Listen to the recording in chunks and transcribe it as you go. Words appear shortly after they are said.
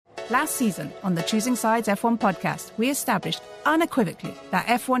Last season, on the Choosing Sides F1 podcast, we established unequivocally that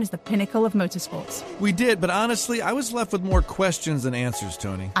F1 is the pinnacle of motorsports. We did, but honestly, I was left with more questions than answers,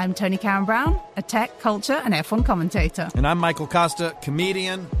 Tony. I'm Tony Karen Brown, a tech, culture, and F1 commentator. And I'm Michael Costa,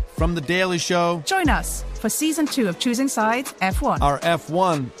 comedian from The Daily Show. Join us for Season 2 of Choosing Sides F1. Our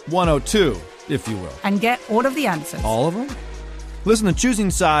F1 102, if you will. And get all of the answers. All of them? Listen to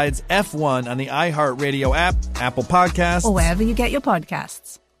Choosing Sides F1 on the iHeartRadio app, Apple Podcasts, or wherever you get your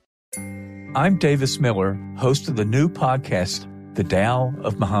podcasts. I'm Davis Miller, host of the new podcast, The Tao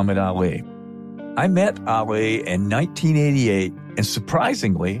of Muhammad Ali. I met Ali in 1988, and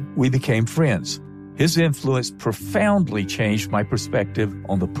surprisingly, we became friends. His influence profoundly changed my perspective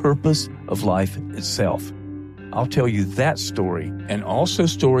on the purpose of life itself. I'll tell you that story, and also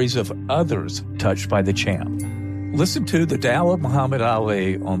stories of others touched by the champ. Listen to The Tao of Muhammad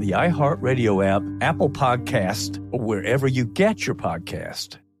Ali on the iHeartRadio app, Apple Podcast, or wherever you get your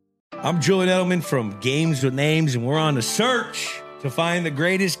podcast. I'm Julian Edelman from Games with Names, and we're on a search to find the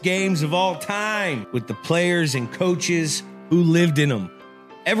greatest games of all time with the players and coaches who lived in them.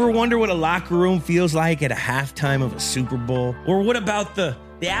 Ever wonder what a locker room feels like at a halftime of a Super Bowl? Or what about the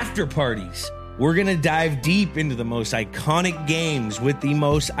after parties? We're going to dive deep into the most iconic games with the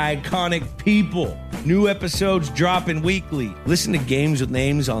most iconic people. New episodes dropping weekly. Listen to Games with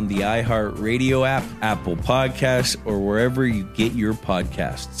Names on the iHeartRadio app, Apple Podcasts, or wherever you get your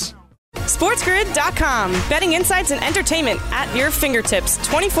podcasts. SportsGrid.com. Betting insights and entertainment at your fingertips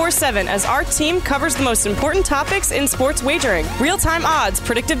 24/7 as our team covers the most important topics in sports wagering. Real-time odds,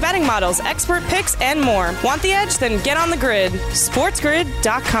 predictive betting models, expert picks, and more. Want the edge? Then get on the grid.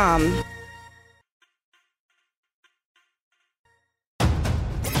 SportsGrid.com.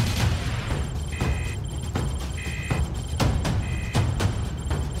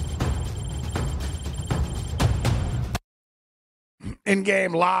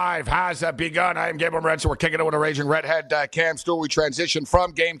 In-game live has begun. I am Gabriel Morenz. We're kicking it with a raging redhead, Cam Stewart. We transition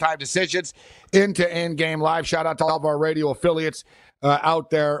from game time decisions into in-game live. Shout out to all of our radio affiliates out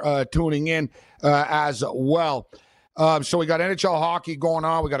there tuning in as well. So we got NHL hockey going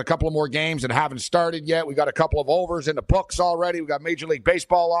on. We got a couple of more games that haven't started yet. We got a couple of overs in the books already. We got Major League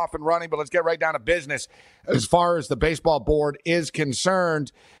Baseball off and running, but let's get right down to business as far as the baseball board is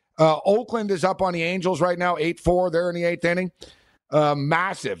concerned. Oakland is up on the Angels right now, 8-4. They're in the eighth inning.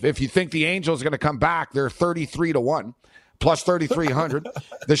 Massive. If you think the Angels are going to come back, they're 33-1, plus 3,300.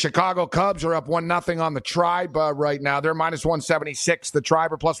 The Chicago Cubs are up 1-0 on the Tribe right now. They're minus 176. The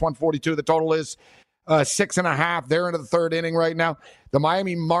Tribe are plus 142. The total is 6.5. They're into the third inning right now. The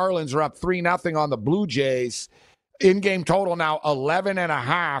Miami Marlins are up 3-0 on the Blue Jays. In-game total now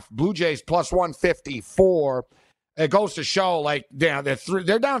 11.5. Blue Jays plus 154. It goes to show, like,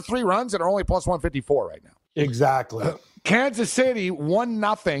 they're down 3 runs and are only plus 154 right now. Exactly. Kansas City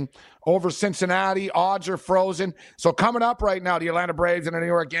 1-0 over Cincinnati. Odds are frozen. So coming up right now, the Atlanta Braves and the New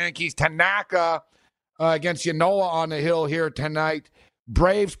York Yankees. Tanaka against Yanoa on the hill here tonight.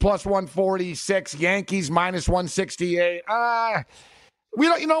 Braves plus 146. Yankees minus 168. We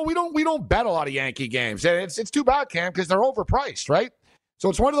don't bet a lot of Yankee games. And it's too bad, Cam, because they're overpriced, right? So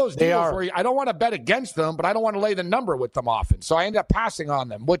it's one of those deals where I don't want to bet against them, but I don't want to lay the number with them often. So I end up passing on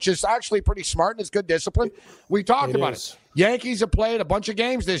them, which is actually pretty smart and it's good discipline. We talked about it. Yankees have played a bunch of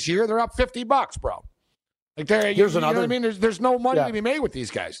games this year. They're up $50, bro. Like here's another. You know what I mean? There's no money to be made with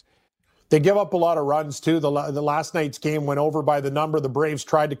these guys. They give up a lot of runs, too. The last night's game went over by the number. The Braves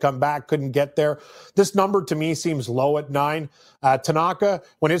tried to come back, couldn't get there. This number, to me, seems low at 9. Tanaka,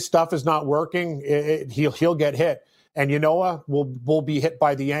 when his stuff is not working, he'll get hit. And Yanoa will be hit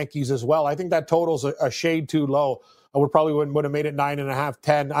by the Yankees as well. I think that total's a shade too low. I would have made it 9.5,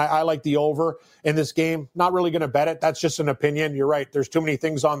 10. I like the over in this game. Not really going to bet it. That's just an opinion. You're right. There's too many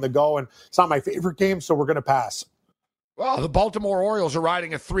things on the go, and it's not my favorite game, so we're going to pass. Well, the Baltimore Orioles are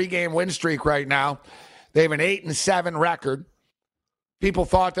riding a 3-game win streak right now. They have an 8-7 record. People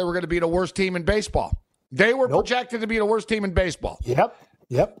thought they were going to be the worst team in baseball. They were projected to be the worst team in baseball.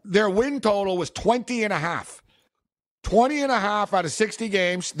 Yep. Their win total was 20.5. 20.5 out of 60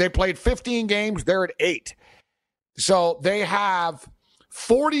 games. They played 15 games. They're at 8. So they have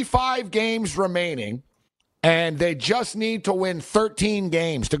 45 games remaining, and they just need to win 13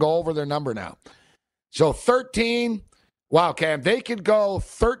 games to go over their number now. So 13, wow, Cam, they could go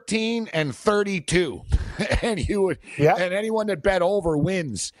 13-32, and and anyone that bet over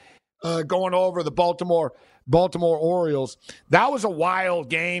wins going over the Baltimore Orioles. That was a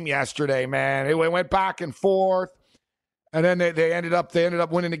wild game yesterday, man. It went back and forth. And then they ended up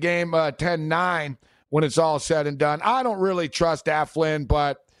winning the game 10-9 when it's all said and done. I don't really trust Eflin,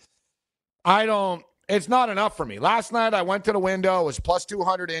 but I don't It's not enough for me. Last night I went to the window. It was plus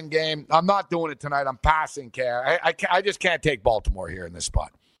 200 in game. I'm not doing it tonight. I'm passing, Care. I just can't take Baltimore here in this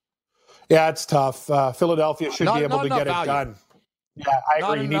spot. Yeah, it's tough. Philadelphia should be able to get it done. Yeah, I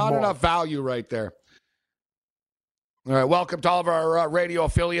agree. You need not more. Enough value right there. All right, welcome to all of our radio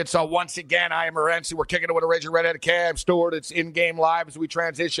affiliates. Once again, I am Morency. We're kicking it with a Raging Redhead Cam Stewart. It's in-game live as we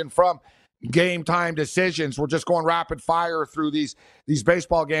transition from game time decisions. We're just going rapid fire through these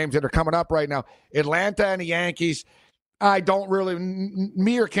baseball games that are coming up right now. Atlanta and the Yankees. I don't really,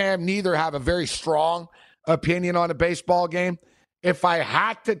 me or Cam, neither have a very strong opinion on a baseball game. If I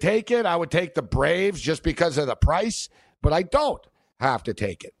had to take it, I would take the Braves just because of the price, but I don't have to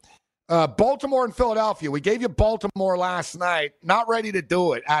take it. Baltimore and Philadelphia. We gave you Baltimore last night. Not ready to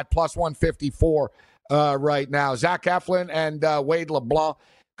do it at plus 154 right now. Zach Eflin and Wade LeBlanc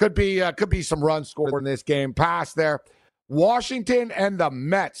could be some runs scored in this game. Pass there. Washington and the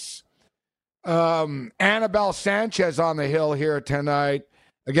Mets. Anibal Sanchez on the hill here tonight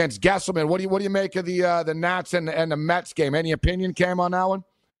against Gesselman. What do you make of the Nats and the Mets game? Any opinion, Cam, on that one?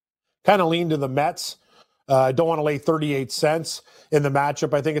 Kind of lean to the Mets. I don't want to lay 38 cents in the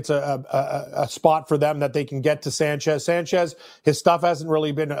matchup. I think it's a spot for them that they can get to Sanchez. Sanchez, his stuff hasn't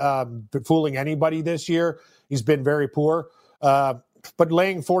really been fooling anybody this year. He's been very poor. But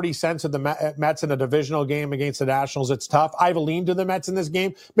laying 40 cents at the Mets in a divisional game against the Nationals, it's tough. I've leaned to the Mets in this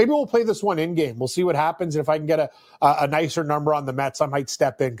game. Maybe we'll play this one in game. We'll see what happens. If I can get a nicer number on the Mets, I might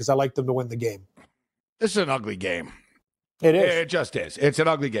step in because I like them to win the game. This is an ugly game. It is. It just is. It's an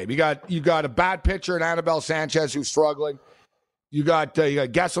ugly game. You got a bad pitcher in Anibal Sanchez who's struggling. You got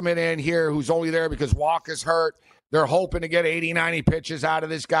Gesselman in here who's only there because Walker's hurt. They're hoping to get 80, 90 pitches out of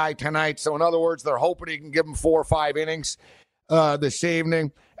this guy tonight. So, in other words, they're hoping he can give him 4 or 5 innings this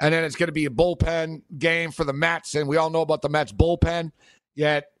evening. And then it's going to be a bullpen game for the Mets. And we all know about the Mets bullpen.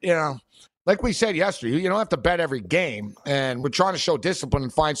 Yet, like we said yesterday, you don't have to bet every game. And we're trying to show discipline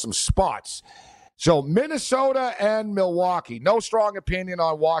and find some spots. So Minnesota and Milwaukee. No strong opinion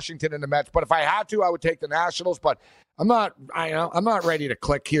on Washington and the Mets, but if I had to, I would take the Nationals. But I'm not ready to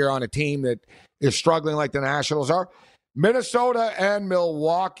click here on a team that is struggling like the Nationals are. Minnesota and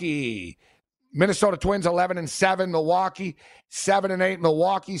Milwaukee. Minnesota Twins 11-7. Milwaukee 7-8.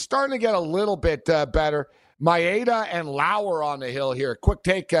 Milwaukee starting to get a little bit better. Maeda and Lauer on the hill here. Quick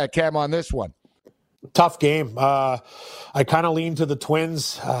take, Cam, on this one. Tough game. I kind of lean to the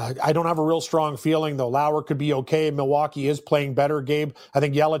Twins. I don't have a real strong feeling, though. Lauer could be okay. Milwaukee is playing better, Gabe. I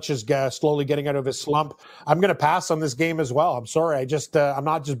think Yelich is slowly getting out of his slump. I'm going to pass on this game as well. I'm sorry. I'm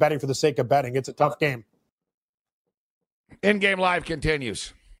not just betting for the sake of betting. It's a tough game. In-game live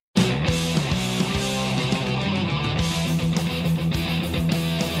continues.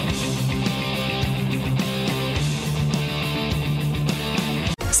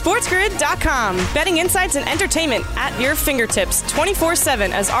 SportsGrid.com. Betting insights and entertainment at your fingertips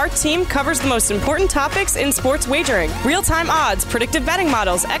 24/7 as our team covers the most important topics in sports wagering. Real-time odds, predictive betting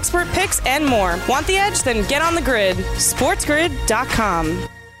models, expert picks, and more. Want the edge? Then get on the grid. SportsGrid.com.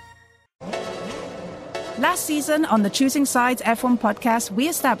 Last season on the Choosing Sides F1 podcast, we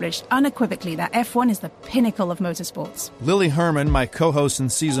established unequivocally that F1 is the pinnacle of motorsports. Lily Herman, my co-host in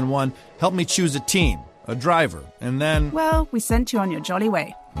Season 1, helped me choose a team, a driver, and then... Well, we sent you on your jolly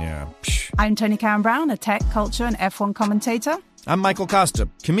way. Yeah. I'm Tony Karen Brown, a tech, culture, and F1 commentator. I'm Michael Costa,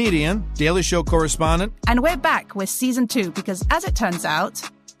 comedian, Daily Show correspondent. And we're back with Season 2 because, as it turns out,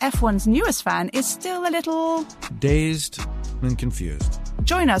 F1's newest fan is still a little... dazed and confused.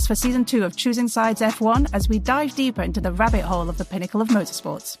 Join us for Season 2 of Choosing Sides F1 as we dive deeper into the rabbit hole of the pinnacle of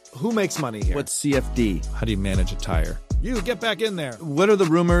motorsports. Who makes money here? What's CFD? How do you manage a tire? You, get back in there. What are the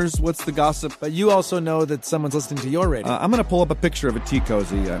rumors? What's the gossip? But you also know that someone's listening to your radio. I'm going to pull up a picture of a tea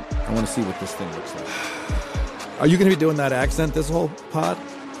cozy. I want to see what this thing looks like. Are you going to be doing that accent this whole pod?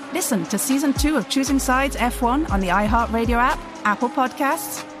 Listen to Season 2 of Choosing Sides F1 on the iHeartRadio app, Apple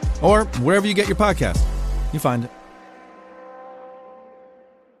Podcasts, or wherever you get your podcast. You find it.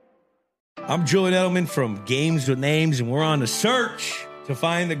 I'm Julian Edelman from Games with Names, and we're on a search to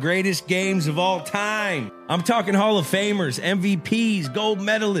find the greatest games of all time. I'm talking Hall of Famers, MVPs, gold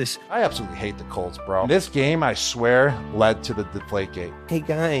medalists. I absolutely hate the Colts, bro. This game, I swear, led to the Deflategate. Hey,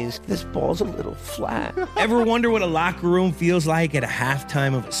 guys, this ball's a little flat. Ever wonder what a locker room feels like at a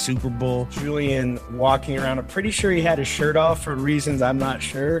halftime of a Super Bowl? Julian walking around, I'm pretty sure he had his shirt off for reasons I'm not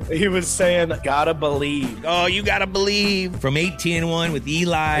sure. He was saying, gotta believe. Oh, you gotta believe. From 18-1 with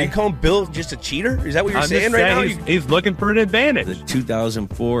Eli. Are you calling Bill just a cheater? Is that what you're saying right now? He's looking for an advantage. The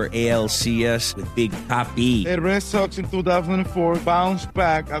 2004 ALCS with Big Papi. The Red Sox in 2004 bounced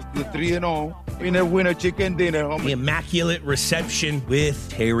back after the 3-0 Winner chicken dinner, homie. The immaculate reception with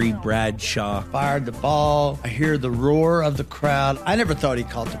Terry Bradshaw. Fired the ball. I hear the roar of the crowd. I never thought he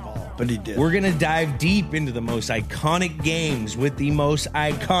caught the ball, but he did. We're going to dive deep into the most iconic games with the most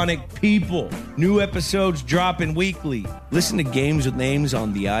iconic people. New episodes dropping weekly. Listen to Games with Names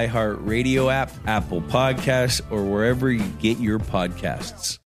on the iHeartRadio app, Apple Podcasts, or wherever you get your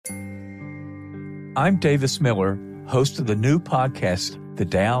podcasts. I'm Davis Miller, host of the new podcast, The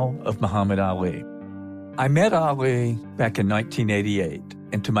Tao of Muhammad Ali. I met Ali back in 1988,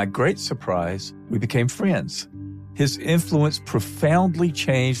 and to my great surprise, we became friends. His influence profoundly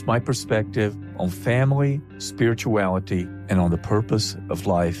changed my perspective on family, spirituality, and on the purpose of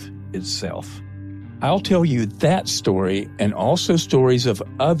life itself. I'll tell you that story and also stories of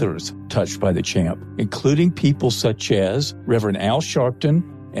others touched by the champ, including people such as Reverend Al Sharpton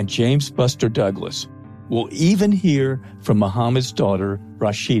and James Buster Douglas. We'll even hear from Muhammad's daughter,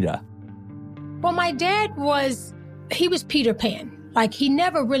 Rashida. Well, my dad was Peter Pan. Like, he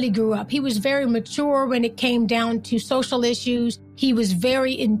never really grew up. He was very mature when it came down to social issues. He was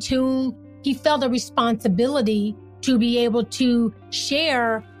very in tune. He felt a responsibility to be able to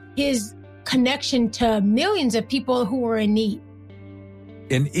share his connection to millions of people who were in need.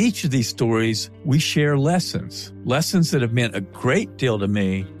 In each of these stories, we share lessons that have meant a great deal to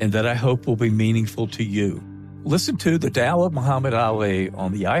me and that I hope will be meaningful to you. Listen to The Tao of Muhammad Ali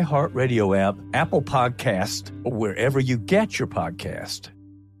on the iHeartRadio app, Apple Podcast, or wherever you get your podcast.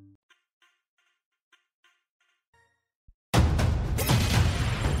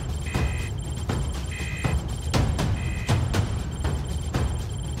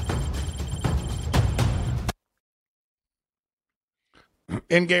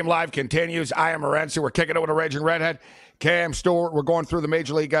 In-game live continues. I am Morency. We're kicking it with a Raging Redhead. Cam Stewart. We're going through the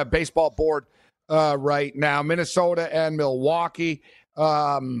Major League Baseball board right now. Minnesota and Milwaukee.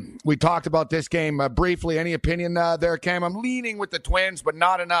 We talked about this game briefly. Any opinion there, Cam? I'm leaning with the Twins, but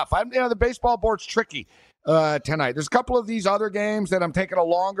not enough. The baseball board's tricky tonight. There's a couple of these other games that I'm taking a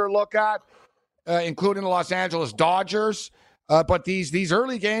longer look at, including the Los Angeles Dodgers. But these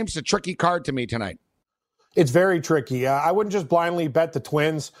early games, a tricky card to me tonight. It's very tricky. I wouldn't just blindly bet the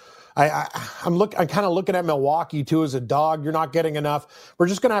Twins. I'm kind of looking at Milwaukee, too, as a dog. You're not getting enough. We're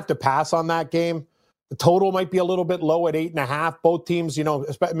just going to have to pass on that game. The total might be a little bit low at 8.5. Both teams,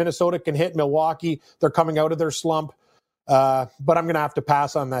 Minnesota can hit Milwaukee. They're coming out of their slump. But I'm going to have to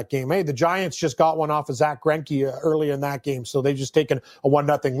pass on that game. Hey, the Giants just got one off of Zach Greinke early in that game, so they've just taken a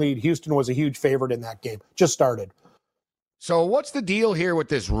 1-0 lead. Houston was a huge favorite in that game. Just started. So what's the deal here with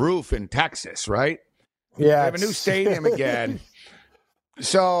this roof in Texas, right? Yeah, they have a new stadium again.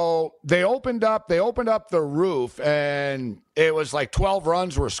 So they opened up the roof, and it was like 12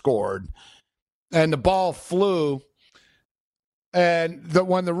 runs were scored, and the ball flew. And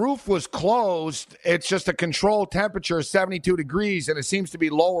when the roof was closed, it's just a controlled temperature of 72 degrees, and it seems to be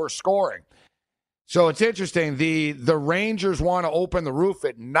lower scoring. So it's interesting. The Rangers want to open the roof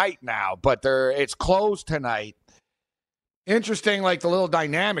at night now, but it's closed tonight. Interesting, like the little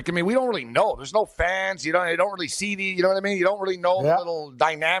dynamic. I mean, we don't really know. There's no fans. You don't really see you know what I mean? You don't really know the little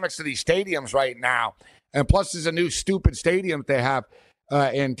dynamics of these stadiums right now. And plus, there's a new stupid stadium they have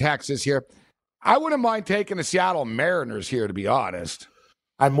in Texas here. I wouldn't mind taking the Seattle Mariners here, to be honest.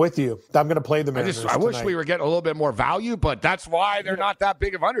 I'm with you. I'm going to play the Mariners I wish we were getting a little bit more value, but that's why they're not that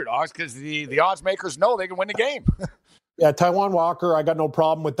big of underdogs, because the odds makers know they can win the game. Yeah, Taijuan Walker, I got no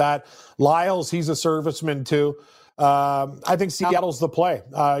problem with that. Lyles, he's a serviceman too. I think Seattle's the play.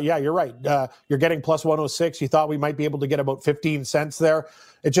 Yeah, you're right. You're getting plus 106. You thought we might be able to get about 15 cents there.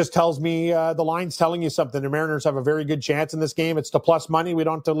 It just tells me the line's telling you something. The Mariners have a very good chance in this game. It's the plus money. We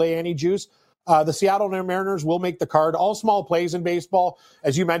don't have to lay any juice. The Seattle Mariners will make the card. All small plays in baseball.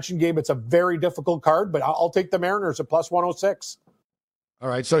 As you mentioned, Gabe, it's a very difficult card, but I'll take the Mariners at plus 106. All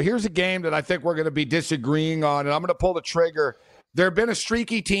right, so here's a game that I think we're going to be disagreeing on, and I'm going to pull the trigger. They've been a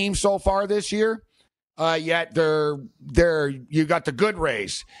streaky team so far this year. Yet you got the good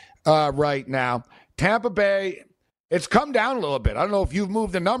Rays right now. Tampa Bay, it's come down a little bit. I don't know if you've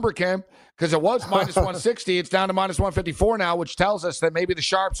moved the number, Kim, because it was minus 160. It's down to minus 154 now, which tells us that maybe the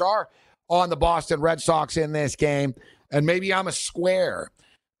Sharps are on the Boston Red Sox in this game, and maybe I'm a square.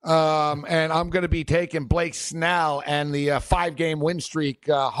 And I'm going to be taking Blake Snell and the 5-game win streak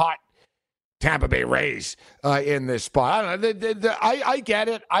hot Tampa Bay Rays in this spot. I don't know. I get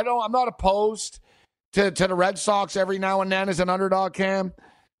it. I'm not opposed to the Red Sox every now and then as an underdog, Cam.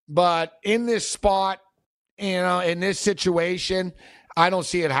 But in this spot, in this situation, I don't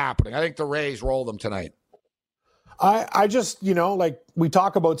see it happening. I think the Rays roll them tonight. I just, like we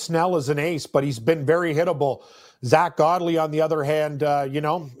talk about Snell as an ace, but he's been very hittable. Zach Godley, on the other hand,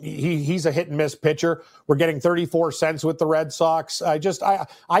 he's a hit and miss pitcher. We're getting 34 cents with the Red Sox. I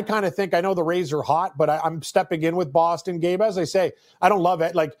kind of think, I know the Rays are hot, but I'm stepping in with Boston, Gabe. As I say, I don't love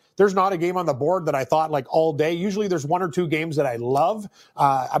it. Like, there's not a game on the board that I thought like all day. Usually there's one or two games that I love.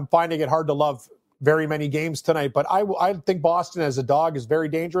 I'm finding it hard to love very many games tonight, but I think Boston as a dog is very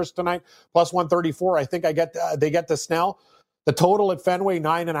dangerous tonight. Plus 134. I think they get the Snell. The total at Fenway,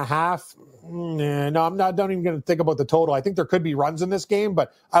 9.5. No, I'm not even going to think about the total. I think there could be runs in this game,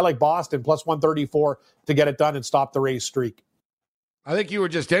 but I like Boston plus 134 to get it done and stop the Rays streak. I think you were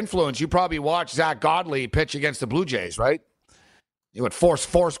just influenced. You probably watched Zach Godley pitch against the Blue Jays, right? You went four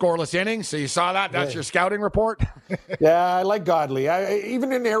scoreless innings, so you saw that. That's your scouting report. Yeah, I like Godley.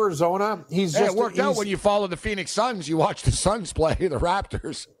 Even in Arizona, it worked out when you follow the Phoenix Suns. You watch the Suns play the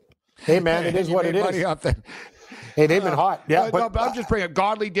Raptors. Hey, man, it is what it is. Hey, they've been hot. Yeah, but I'm just bringing.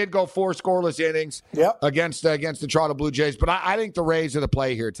 Godley did go 4 scoreless innings against the Toronto Blue Jays, but I think the Rays are the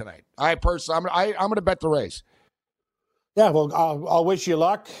play here tonight. I'm going to bet the Rays. Yeah, well, I'll wish you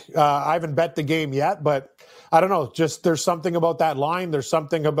luck. I haven't bet the game yet, but I don't know. Just there's something about that line. There's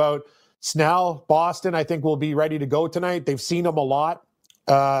something about Snell. Boston, I think, will be ready to go tonight. They've seen him a lot.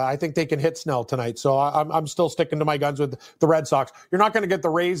 I think they can hit Snell tonight. So I'm still sticking to my guns with the Red Sox. You're not going to get the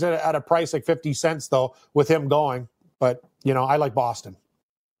Rays at a price like 50 cents, though, with him going. But, I like Boston.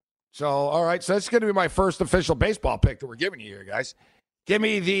 So, all right. So that's going to be my first official baseball pick that we're giving you here, guys. Give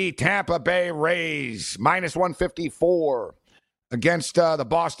me the Tampa Bay Rays, minus 154 against the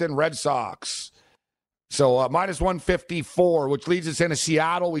Boston Red Sox. So minus 154, which leads us into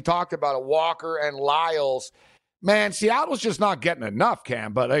Seattle. We talked about it, Walker and Lyles. Man, Seattle's just not getting enough,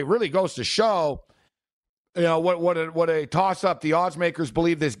 Cam, but it really goes to show, what a toss-up the odds makers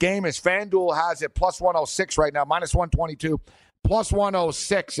believe this game is. FanDuel has it plus 106 right now, minus 122, plus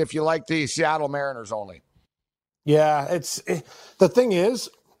 106 if you like the Seattle Mariners only. Yeah, the thing is,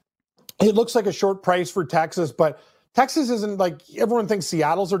 it looks like a short price for Texas, but Texas isn't like everyone thinks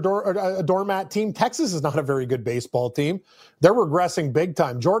Seattle's a doormat team. Texas is not a very good baseball team. They're regressing big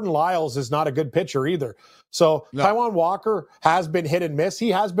time. Jordan Lyles is not a good pitcher either. So Taijuan Walker has been hit and miss. He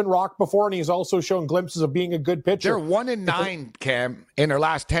has been rocked before, and he's also shown glimpses of being a good pitcher. They're 1-9, Cam, in their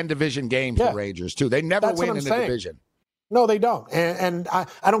last 10 division games, the Rangers, too. They never win in the division. No, they don't. And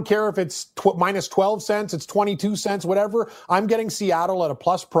I don't care if it's minus 12 cents, it's 22 cents, whatever. I'm getting Seattle at a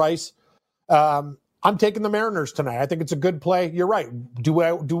plus price. I'm taking the Mariners tonight. I think it's a good play. You're right.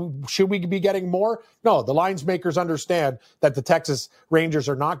 Should we be getting more? No, the lines makers understand that the Texas Rangers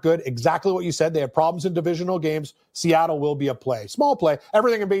are not good. Exactly what you said. They have problems in divisional games. Seattle will be a play. Small play.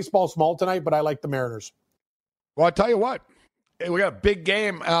 Everything in baseball is small tonight, but I like the Mariners. Well, I'll tell you what. We got a big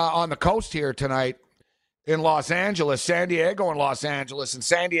game on the coast here tonight in Los Angeles, San Diego and Los Angeles. And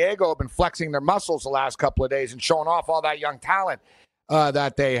San Diego have been flexing their muscles the last couple of days and showing off all that young talent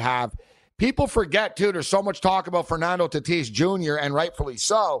that they have. People forget, too, there's so much talk about Fernando Tatis Jr., and rightfully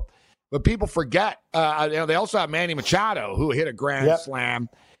so, but people forget, they also have Manny Machado, who hit a grand slam.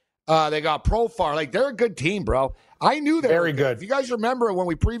 They got Profar. Like, they're a good team, bro. I knew they were very good. If you guys remember when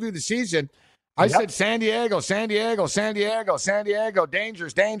we previewed the season, I said San Diego, dangerous.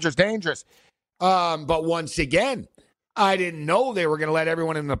 But once again, I didn't know they were going to let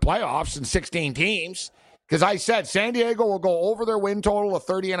everyone in the playoffs in 16 teams. Because I said San Diego will go over their win total of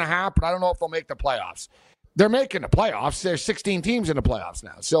 30.5, but I don't know if they'll make the playoffs. They're making the playoffs. There's 16 teams in the playoffs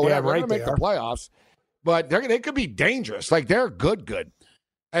now. So they're going to make the playoffs. But they could be dangerous. Like, they're good.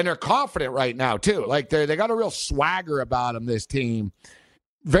 And they're confident right now, too. Like, they got a real swagger about them, this team.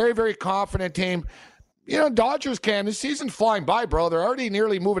 Very, very confident team. Dodgers, Cam, this season's flying by, bro. They're already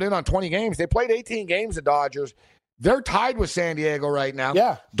nearly moving in on 20 games. They played 18 games, the Dodgers. They're tied with San Diego right now.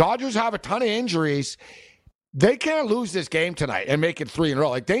 Yeah. Dodgers have a ton of injuries. They can't lose this game tonight and make it 3 in a row.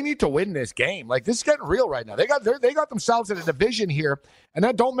 Like, they need to win this game. Like, this is getting real right now. They got themselves in a division here, and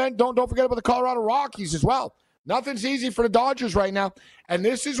that don't forget about the Colorado Rockies as well. Nothing's easy for the Dodgers right now, and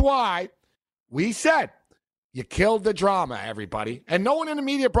this is why we said you killed the drama, everybody. And no one in the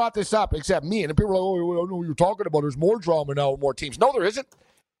media brought this up except me. And the people are like, I don't know what you're talking about. There's more drama now with more teams. No, there isn't.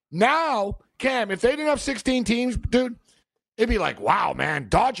 Now, Cam, if they didn't have 16 teams, dude, it'd be like, wow, man,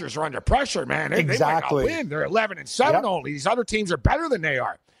 Dodgers are under pressure, man. They might not win. They're 11-7 only. These other teams are better than they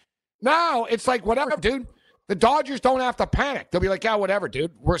are. Now, it's like, whatever, dude. The Dodgers don't have to panic. They'll be like, yeah, whatever,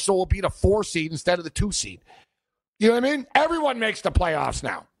 dude. We'll beat a 4 seed instead of the 2 seed. You know what I mean? Everyone makes the playoffs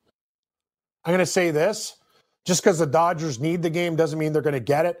now. I'm going to say this. Just because the Dodgers need the game doesn't mean they're going to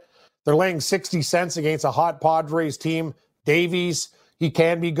get it. They're laying 60 cents against a hot Padres team. Davies, He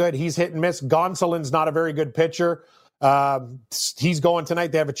can be good. He's hit and miss. Gonsolin's not a very good pitcher. He's going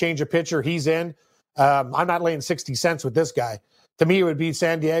tonight. They have a change of pitcher. He's in. I'm not laying 60 cents with this guy. To me, it would be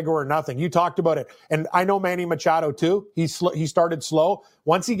San Diego or nothing. You talked about it. And I know Manny Machado, too. He started slow.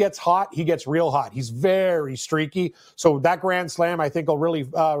 Once he gets hot, he gets real hot. He's very streaky. So that grand slam, I think, will really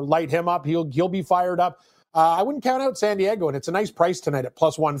light him up. He'll be fired up. I wouldn't count out San Diego, and it's a nice price tonight at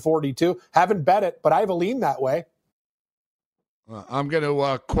plus 142. Haven't bet it, but I have a lean that way. I'm going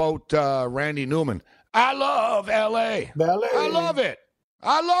to quote Randy Newman. I love L.A. I love it.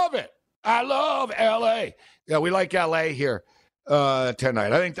 I love it. I love L.A. Yeah, we like L.A. here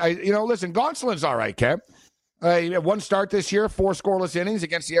tonight. I think, listen, Gonsolin's all right, Kev. He had one start this year, 4 scoreless innings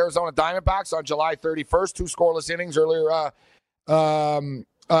against the Arizona Diamondbacks on July 31st, 2 scoreless innings earlier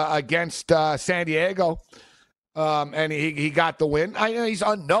against San Diego. And he got the win. I know he's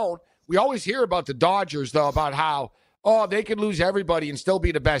unknown. We always hear about the Dodgers, though, about how, they could lose everybody and still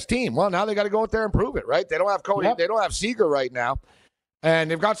be the best team. Well, now they got to go out there and prove it, right? They don't have Cody. Yep. They don't have Seager right now.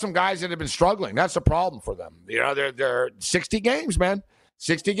 And they've got some guys that have been struggling. That's a problem for them. They're 60 games, man.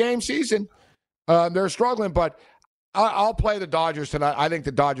 60-game season. They're struggling, but I'll play the Dodgers tonight. I think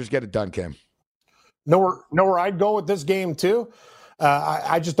the Dodgers get it done, Cam. Know where I'd go with this game, too?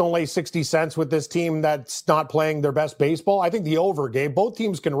 I just don't lay 60 cents with this team that's not playing their best baseball. I think the over game. Both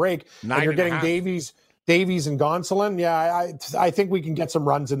teams can rake. And you're getting Davies and Gonsolin. Yeah, I think we can get some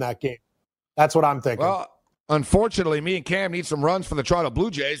runs in that game. That's what I'm thinking. Well, unfortunately, me and Cam need some runs from the Toronto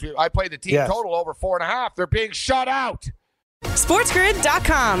Blue Jays. I played the team total over 4.5. They're being shut out.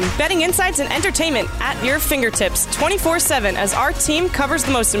 SportsGrid.com. Betting insights and entertainment at your fingertips 24/7 as our team covers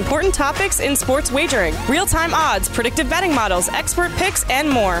the most important topics in sports wagering. Real-time odds, predictive betting models, expert picks, and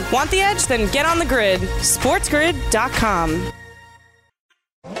more. Want the edge? Then get on the grid. SportsGrid.com.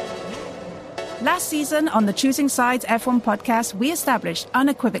 Last season on the Choosing Sides F1 podcast, we established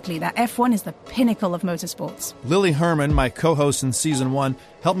unequivocally that F1 is the pinnacle of motorsports. Lily Herman, my co-host in Season 1,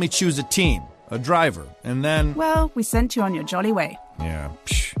 helped me choose a team, a driver, and then... Well, we sent you on your jolly way. Yeah.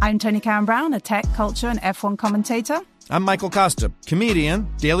 I'm Tony Karen Brown, a tech, culture, and F1 commentator. I'm Michael Costa, comedian,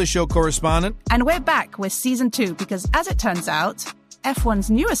 Daily Show correspondent. And we're back with Season 2 because, as it turns out,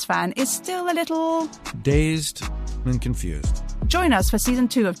 F1's newest fan is still a little... dazed and confused. Join us for Season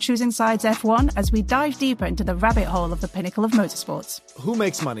 2 of Choosing Sides F1 as we dive deeper into the rabbit hole of the pinnacle of motorsports. Who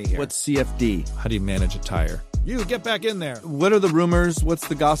makes money here? What's CFD? How do you manage a tire? You, get back in there. What are the rumors? What's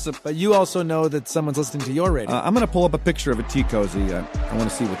the gossip? But you also know that someone's listening to your radio. I'm going to pull up a picture of a tea cozy. I want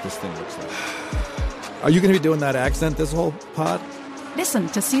to see what this thing looks like. Are you going to be doing that accent this whole pod? Listen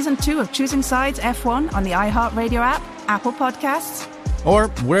to Season 2 of Choosing Sides F1 on the iHeartRadio app, Apple Podcasts, or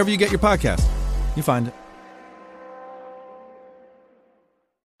wherever you get your podcast. You find it.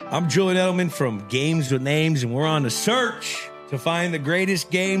 I'm Julian Edelman from Games with Names, and we're on a search to find the greatest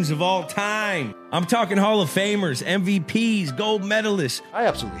games of all time. I'm talking Hall of Famers, MVPs, gold medalists. I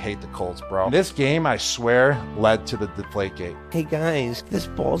absolutely hate the Colts, bro. This game, I swear, led to the Deflategate. Hey, guys, this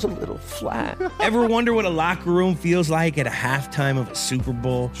ball's a little flat. Ever wonder what a locker room feels like at a halftime of a Super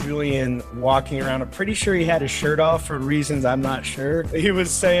Bowl? Julian walking around, I'm pretty sure he had his shirt off for reasons I'm not sure. He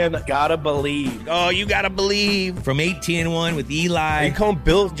was saying, gotta believe. Oh, you gotta believe. From 18-1 with Eli. Are you calling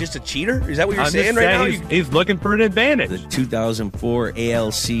Bill just a cheater? Is that what you're saying right now? He's looking for an advantage. The 2004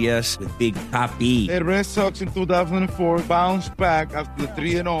 ALCS with Big Papi. The Red Sox in 2004 bounced back after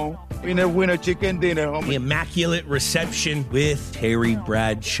 3-0. Winner chicken dinner, homie. The immaculate reception with Terry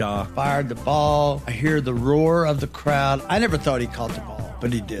Bradshaw. Fired the ball. I hear the roar of the crowd. I never thought he caught the ball,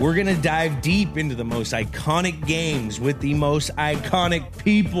 but he did. We're going to dive deep into the most iconic games with the most iconic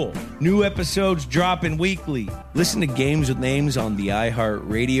people. New episodes dropping weekly. Listen to Games with Names on the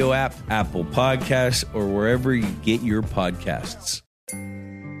iHeartRadio app, Apple Podcasts, or wherever you get your podcasts.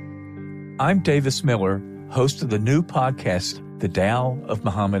 I'm Davis Miller, host of the new podcast, The Tao of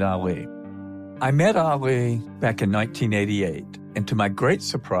Muhammad Ali. I met Ali back in 1988, and to my great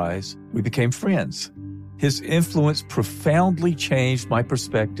surprise, we became friends. His influence profoundly changed my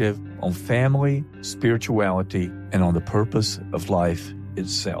perspective on family, spirituality, and on the purpose of life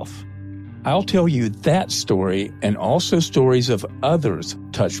itself. I'll tell you that story and also stories of others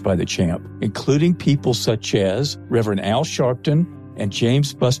touched by the champ, including people such as Reverend Al Sharpton and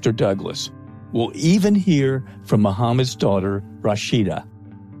James Buster Douglas. We'll even hear from Muhammad's daughter, Rashida.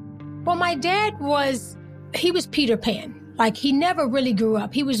 Well, my dad was Peter Pan. Like, he never really grew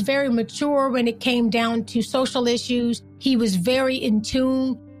up. He was very mature when it came down to social issues. He was very in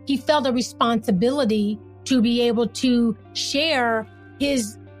tune. He felt a responsibility to be able to share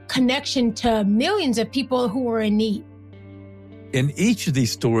his connection to millions of people who were in need. In each of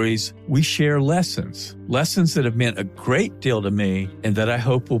these stories, we share lessons that have meant a great deal to me and that I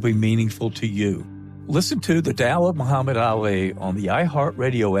hope will be meaningful to you. Listen to The Tale of Muhammad Ali on the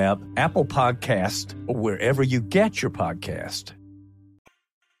iHeartRadio app, Apple Podcast, or wherever you get your podcast.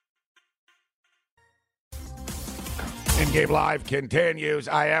 In-Game Live continues.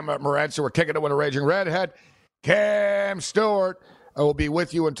 I am at Morenz, so we're kicking it with a Raging Redhead. Cam Stewart will be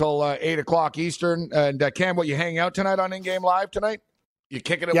with you until 8 o'clock Eastern. And Cam, what, you hanging out tonight on In-Game Live tonight? You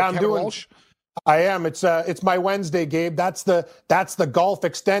kicking it with Kevin Walsh? I am. It's my Wednesday, Gabe. That's the golf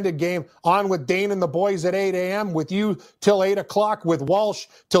extended game. On with Dane and the boys at 8 a.m. with you till 8 o'clock, with Walsh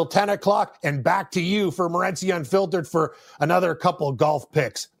till 10 o'clock, and back to you for Morency Unfiltered for another couple golf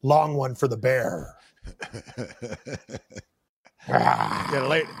picks. Long one for the Bear.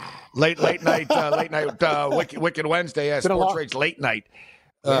 Yeah, late night, Wicked Wednesday. Yeah, Sports Rates late night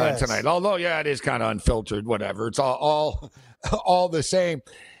tonight. Although, yeah, it is kind of unfiltered. Whatever. It's all the same.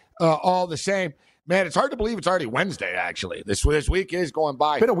 All the same. Man, it's hard to believe it's already Wednesday. Actually, this week is going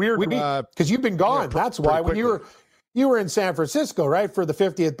by. It's been a weird week because you've been gone. That's why when you were in San Francisco, right, for the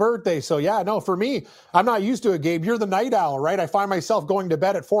 50th birthday. So yeah, no, for me, I'm not used to it, Gabe. You're the night owl, right? I find myself going to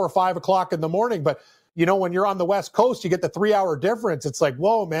bed at 4 or 5 o'clock in the morning, but. You know, when you're on the West Coast, you get the 3-hour difference. It's like,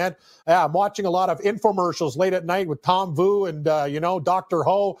 whoa, man. Yeah, I'm watching a lot of infomercials late at night with Tom Vu and, Dr.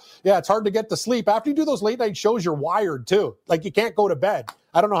 Ho. Yeah, it's hard to get to sleep. After you do those late night shows, you're wired, too. Like, you can't go to bed.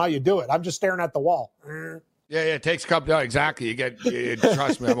 I don't know how you do it. I'm just staring at the wall. Yeah, it takes a couple. Exactly.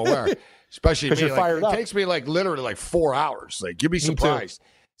 Trust me, I'm aware. Especially me. You're fired up. It takes me, literally 4 hours. Like, you'd be surprised.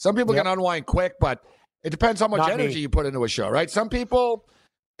 Some people can unwind quick, but it depends how much energy you put into a show, right? Some people...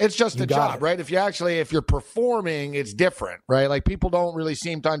 It's just a job, right? If you're performing, it's different, right? Like people don't really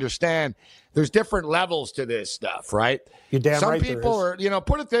seem to understand. There's different levels to this stuff, right? You're damn right. Some people are,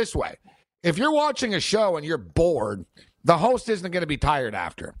 put it this way. If you're watching a show and you're bored, the host isn't going to be tired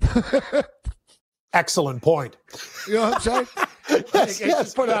after. Excellent point. You know what I'm saying?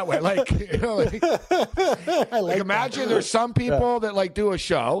 Just put it that way. Imagine there's some people that do a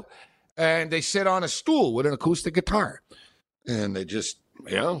show and they sit on a stool with an acoustic guitar and they just,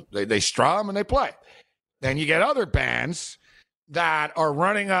 they strum and they play. Then you get other bands that are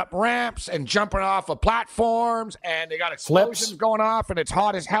running up ramps and jumping off of platforms and they got explosions going off and it's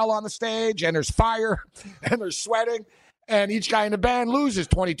hot as hell on the stage and there's fire and they're sweating and each guy in the band loses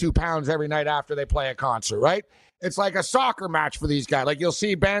 22 pounds every night after they play a concert, right? It's like a soccer match for these guys. Like you'll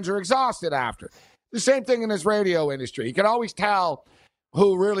see bands are exhausted after. The same thing in this radio industry. You can always tell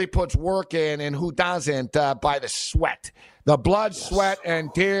who really puts work in and who doesn't by the sweat. The blood, sweat,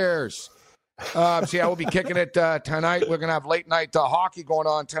 and tears. I will be kicking it tonight. We're going to have late night hockey going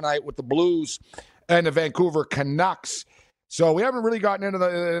on tonight with the Blues and the Vancouver Canucks. So we haven't really gotten into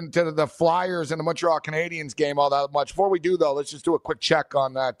the Flyers and the Montreal Canadiens game all that much. Before we do, though, let's just do a quick check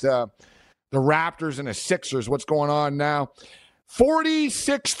on that. The Raptors and the Sixers. What's going on now?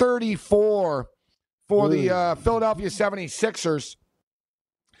 46-34 for the Philadelphia 76ers.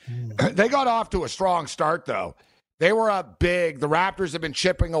 They got off to a strong start, though. They were up big. The Raptors have been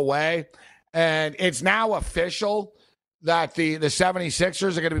chipping away, and it's now official that the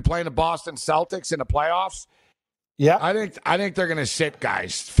 76ers are going to be playing the Boston Celtics in the playoffs. Yeah. I think they're going to sit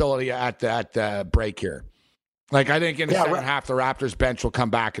guys, Philly, at that break here. I think in the second half, the Raptors bench will come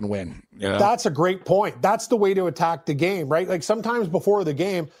back and win. That's a great point. That's the way to attack the game, right? Sometimes before the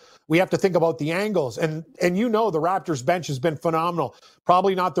game, we have to think about the angles. And the Raptors bench has been phenomenal.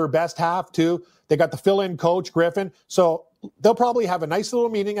 Probably not their best half, too. They got the fill-in coach, Griffin. So they'll probably have a nice little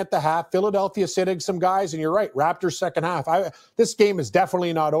meeting at the half. Philadelphia sitting some guys. And you're right, Raptors second half. This game is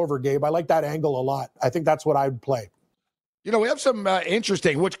definitely not over, Gabe. I like that angle a lot. I think that's what I would play. We have some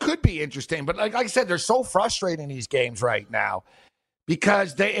interesting, which could be interesting. But like I said, they're so frustrating, these games right now.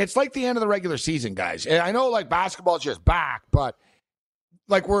 Because it's like the end of the regular season, guys. And I know basketball is just back, but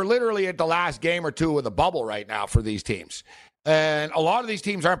we're literally at the last game or two of the bubble right now for these teams. And a lot of these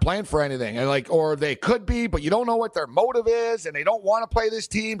teams aren't playing for anything. And or they could be, but you don't know what their motive is, and they don't want to play this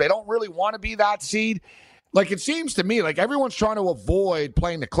team. They don't really want to be that seed. It seems to me everyone's trying to avoid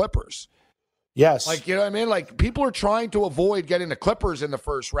playing the Clippers. Yes. You know what I mean? People are trying to avoid getting the Clippers in the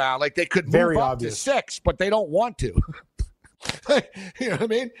first round. They could move up to 6, but they don't want to. You know what I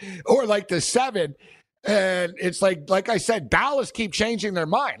mean? Or the 7. And it's like I said, Dallas keep changing their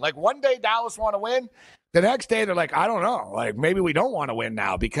mind. One day Dallas want to win. The next day they're I don't know. Maybe we don't want to win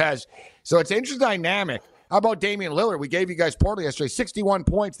now because. So it's an interesting dynamic. How about Damian Lillard? We gave you guys Portland yesterday. 61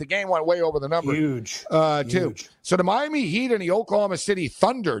 points. The game went way over the number. Huge. Too. So the Miami Heat and the Oklahoma City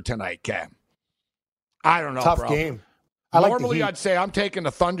Thunder tonight, Cam. I don't know, Tough bro. game. Normally I'd say I'm taking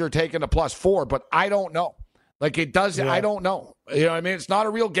the Thunder, taking the +4, but I don't know. It does. Yeah. I don't know. You know what I mean? It's not a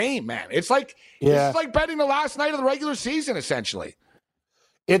real game, man. It's like It's like betting the last night of the regular season, essentially.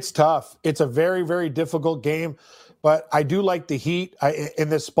 It's tough. It's a very, very difficult game. But I do like the Heat in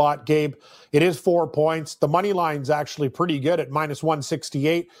this spot, Gabe. It is 4 points. The money line's actually pretty good at minus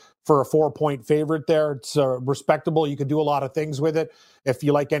 168 for a 4-point favorite there. It's respectable. You can do a lot of things with it if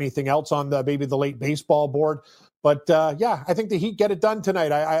you like anything else on maybe the late baseball board. But, I think the Heat get it done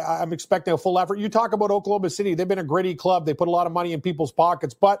tonight. I'm expecting a full effort. You talk about Oklahoma City. They've been a gritty club. They put a lot of money in people's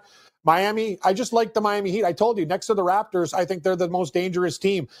pockets. But Miami, I just like the Miami Heat. I told you, next to the Raptors, I think they're the most dangerous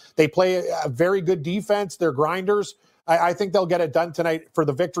team. They play a very good defense. They're grinders. I think they'll get it done tonight for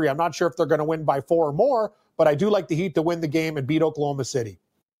the victory. I'm not sure if they're going to win by 4 or more, but I do like the Heat to win the game and beat Oklahoma City.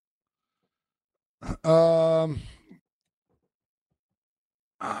 Let's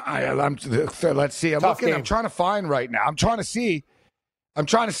see. I'm trying to find right now. I'm trying to see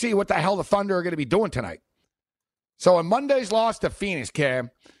what the hell the Thunder are going to be doing tonight. So on Monday's loss to Phoenix, Cam,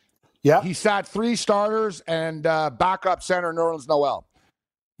 he sat 3 starters and backup center Nerlens Noel.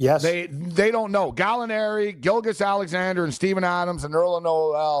 Yes. They don't know. Gallinari, Gilgeous-Alexander, and Steven Adams and Nerlens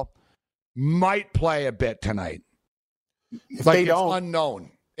Noel might play a bit tonight. If they don't, it's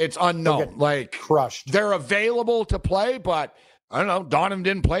unknown. It's unknown. Like crushed. They're available to play, but I don't know. Donovan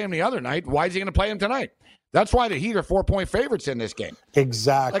didn't play him the other night. Why is he going to play him tonight? That's why the Heat are 4-point favorites in this game.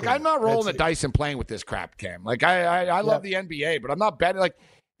 Exactly. Like, I'm not rolling the dice and playing with this crap, Cam. Like, I love the NBA, but I'm not betting. Like,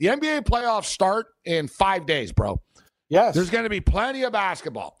 the NBA playoffs start in 5 days, bro. Yes. There's going to be plenty of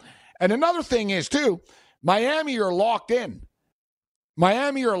basketball. And another thing is, too, Miami are locked in.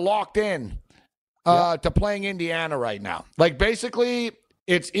 To playing Indiana right now. Like, basically,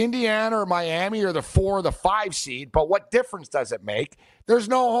 it's Indiana or Miami or the 4 or the 5 seed, but what difference does it make? There's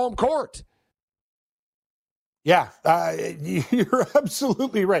no home court. Yeah, you're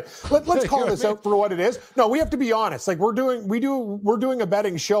absolutely right. Let's call this out for what it is. No, we have to be honest. Like we're doing a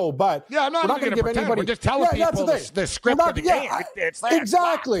betting show, but I'm not going to give anybody. We're just telling people the script of the game. It's that.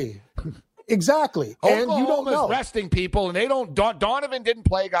 Exactly. Exactly. And you don't know. Resting people, and they don't. Donovan didn't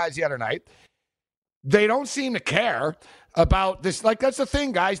play guys the other night. They don't seem to care about this. Like, that's the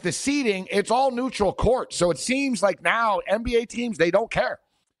thing, guys. The seeding, it's all neutral court. So it seems like now NBA teams, they don't care.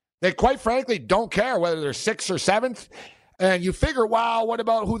 They quite frankly don't care whether they're 6th or 7th. And you figure, wow, what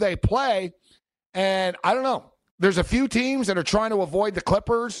about who they play? And I don't know. There's a few teams that are trying to avoid the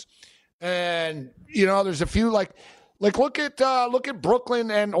Clippers. And, there's a few like look at Brooklyn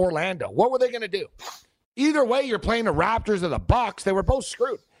and Orlando. What were they going to do? Either way, you're playing the Raptors or the Bucks. They were both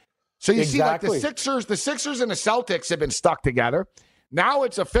screwed. So you see, like the Sixers and the Celtics have been stuck together. Now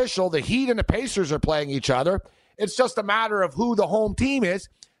it's official. The Heat and the Pacers are playing each other. It's just a matter of who the home team is.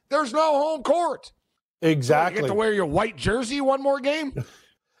 There's no home court. Exactly. You get to wear your white jersey one more game?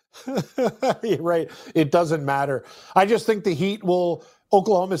 You're right. It doesn't matter. I just think the Heat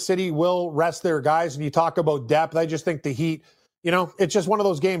Oklahoma City will rest their guys. And you talk about depth. I just think the Heat, it's just one of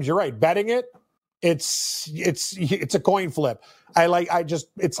those games. You're right. Betting it, it's a coin flip.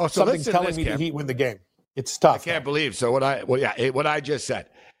 Something's telling me the Heat win the game. It's tough. I can't believe. So what I just said.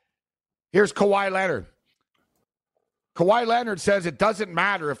 Here's Kawhi Leonard. Kawhi Leonard says it doesn't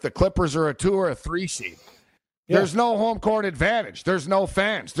matter if the Clippers are a 2 or a 3 seed. Yeah. There's no home court advantage. There's no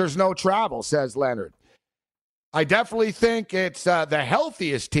fans. There's no travel, says Leonard. I definitely think it's the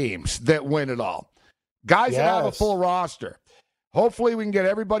healthiest teams that win it all. Guys that have a full roster. Hopefully we can get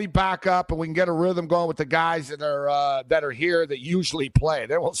everybody back up and we can get a rhythm going with the guys that are here that usually play.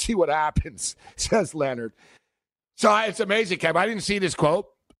 Then we'll see what happens, says Leonard. So it's amazing, Kev. I didn't see this quote.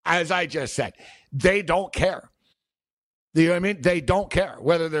 As I just said, they don't care. You know what I mean? They don't care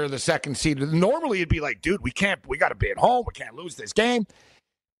whether they're the 2nd seed. Normally it'd be like, dude, we got to be at home. We can't lose this game.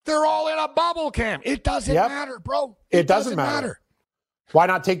 They're all in a bubble, Cam. It doesn't matter, bro. It doesn't matter. Why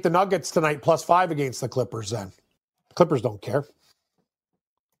not take the Nuggets tonight +5 against the Clippers then? The Clippers don't care.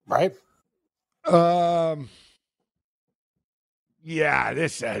 Right? Yeah,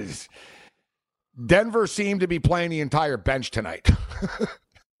 this says Denver seemed to be playing the entire bench tonight.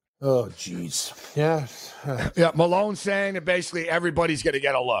 Oh, jeez. Yeah. Yeah, Malone saying that basically everybody's going to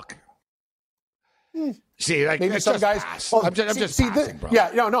get a look. See, like maybe some guys. I'm just passing, bro.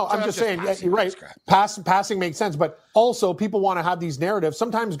 Yeah, I'm just saying. You're right. Passing makes sense, but also people want to have these narratives.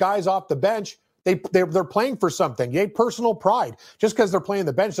 Sometimes guys off the bench, they're playing for something. They personal pride. Just because they're playing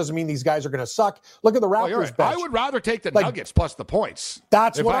the bench doesn't mean these guys are going to suck. Look at the Raptors bench. I would rather take the Nuggets plus the points.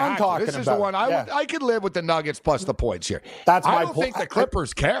 That's what I'm talking about. This is the one I could live with the Nuggets plus the points here. That's my point. I don't think the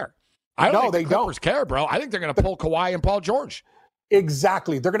Clippers care. I don't think the Clippers care, bro. I think they're going to pull Kawhi and Paul George.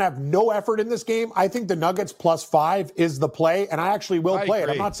 Exactly. They're going to have no effort in this game. I think the Nuggets +5 is the play, and I actually will play it.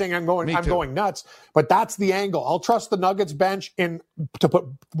 I'm not saying I'm going nuts, but that's the angle. I'll trust the Nuggets bench to put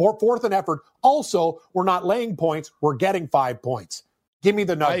forth an effort. Also, we're not laying points. We're getting 5 points. Give me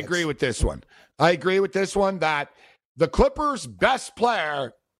the Nuggets. I agree with this one. That the Clippers' best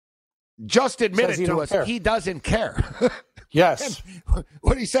player just admitted to us he doesn't care. Yes.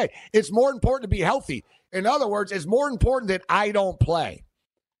 What did he say? It's more important to be healthy. In other words, it's more important that I don't play.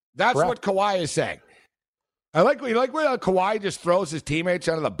 That's what Kawhi is saying. I like when Kawhi just throws his teammates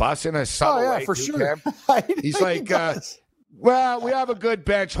under the bus in a subtle way. For sure. He's like, well, we have a good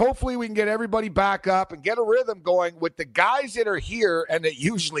bench. Hopefully we can get everybody back up and get a rhythm going with the guys that are here and that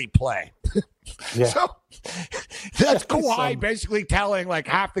usually play. Yeah. So that's Kawhi basically telling like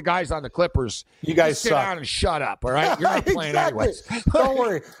half the guys on the Clippers, you guys sit suck. down and shut up, all right? You're not playing anyways. Don't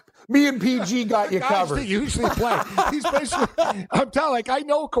worry. Me and PG got you covered. That usually play. He's basically, I'm telling, like, I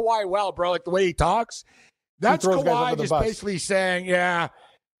know Kawhi well, bro, like the way he talks. That's Kawhi just basically saying, yeah,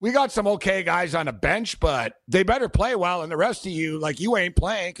 we got some okay guys on the bench, but they better play well, and the rest of you, like, you ain't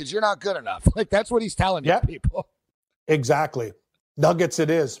playing because you're not good enough. Like, that's what he's telling you people. Exactly. Nuggets it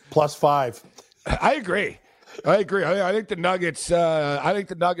is, +5. I agree. I think the Nuggets.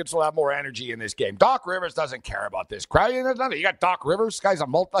 Will have more energy in this game. Doc Rivers doesn't care about this crowd. You got Doc Rivers. This guy's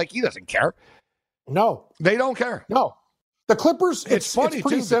a he doesn't care. No, they don't care. No, the Clippers. It's funny. It's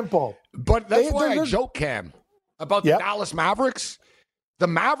pretty simple. But that's why I joke, Cam, about the Dallas Mavericks. The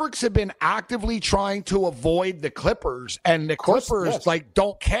Mavericks have been actively trying to avoid the Clippers, and the Clippers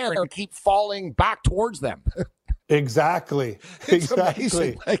don't care and keep falling back towards them. Exactly. It's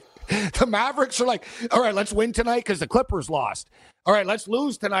amazing. Like, the Mavericks are like, all right, let's win tonight because the Clippers lost. All right, let's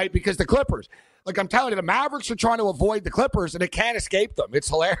lose tonight because the Clippers. Like, I'm telling you, the Mavericks are trying to avoid the Clippers, and it can't escape them. It's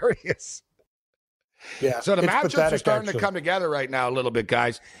hilarious. Yeah. So the matchups are starting to come together right now a little bit,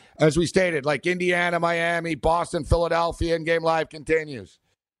 guys. As we stated, like Indiana, Miami, Boston, Philadelphia, and Game Live continues.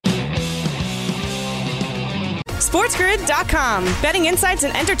 SportsGrid.com. Betting insights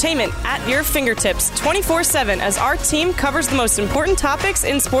and entertainment at your fingertips 24/7 as our team covers the most important topics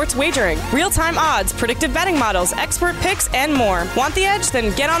in sports wagering. Real-time odds, predictive betting models, expert picks, and more. Want the edge?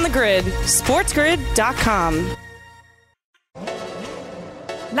 Then get on the grid. SportsGrid.com.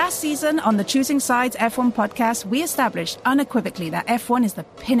 Last season on the Choosing Sides F1 podcast, we established unequivocally that F1 is the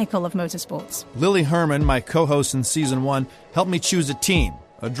pinnacle of motorsports. Lily Herman, my co-host in Season 1, helped me choose a team,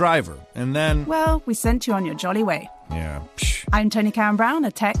 a driver, and then... Well, we sent you on your jolly way. Yeah. I'm Tony Karen Brown,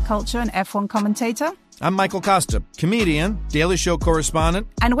 a tech, culture, and F1 commentator. I'm Michael Costa, comedian, Daily Show correspondent.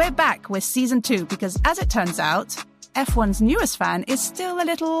 And we're back with Season 2 because, as it turns out, F1's newest fan is still a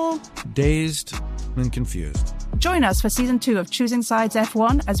little... dazed and confused. Join us for Season 2 of Choosing Sides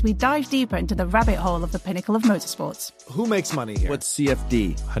F1 as we dive deeper into the rabbit hole of the pinnacle of motorsports. Who makes money here? What's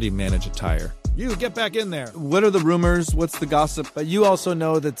CFD? How do you manage a tire? You, get back in there. What are the rumors? What's the gossip? But you also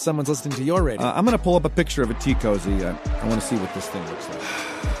know that someone's listening to your radio. I'm going to pull up a picture of a tea cozy. I want to see what this thing looks like.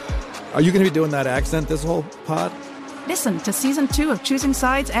 Are you going to be doing that accent this whole pod? Listen to Season 2 of Choosing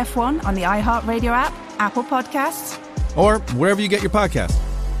Sides F1 on the iHeartRadio app, Apple Podcasts, or wherever you get your podcast.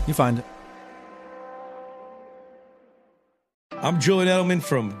 You find it. I'm Julian Edelman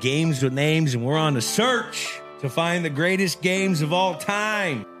from Games with Names, and we're on a search to find the greatest games of all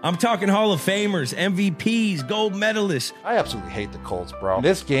time. I'm talking Hall of Famers, MVPs, gold medalists. I absolutely hate the Colts, bro.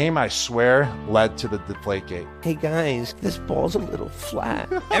 This game, I swear, led to the Deflategate. Hey, guys, this ball's a little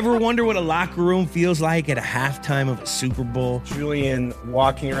flat. Ever wonder what a locker room feels like at a halftime of a Super Bowl? Julian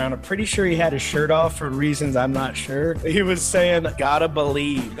walking around, I'm pretty sure he had his shirt off for reasons I'm not sure. He was saying, gotta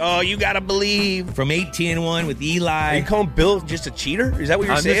believe. Oh, you gotta believe. From 18-1 with Eli. Are you calling Bill just a cheater? Is that what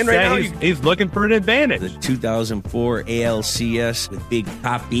you're saying right now? He's looking for an advantage. The 2004 ALCS with Big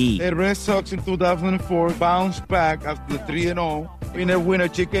Pop. The Red Sox in 2004 bounced back after 3-0. Winner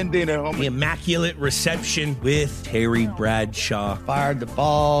chicken dinner. The immaculate reception with Terry Bradshaw. Fired the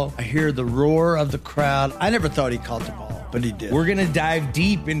ball. I hear the roar of the crowd. I never thought he caught the ball, but he did. We're going to dive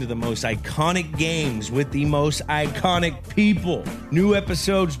deep into the most iconic games with the most iconic people. New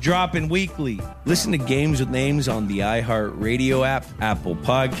episodes dropping weekly. Listen to Games with Names on the iHeartRadio app, Apple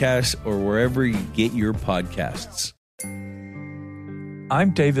Podcasts, or wherever you get your podcasts.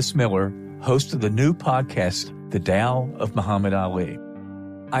 I'm Davis Miller, host of the new podcast, The Tao of Muhammad Ali.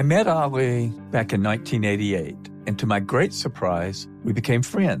 I met Ali back in 1988, and to my great surprise, we became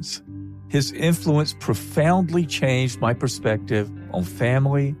friends. His influence profoundly changed my perspective on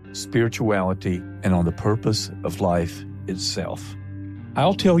family, spirituality, and on the purpose of life itself.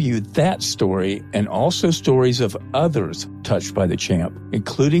 I'll tell you that story and also stories of others touched by the champ,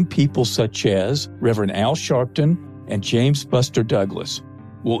 including people such as Reverend Al Sharpton, and James Buster Douglas.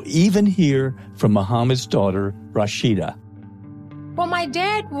 We'll even hear from Muhammad's daughter, Rashida. Well, my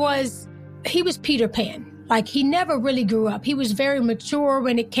dad he was Peter Pan. Like, he never really grew up. He was very mature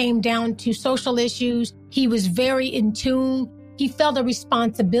when it came down to social issues. He was very in tune. He felt a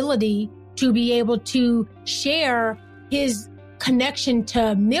responsibility to be able to share his connection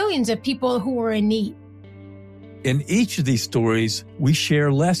to millions of people who were in need. In each of these stories, we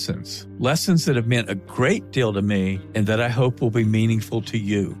share lessons that have meant a great deal to me and that I hope will be meaningful to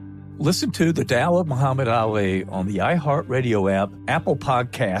you. Listen to The Tao of Muhammad Ali on the iHeartRadio app, Apple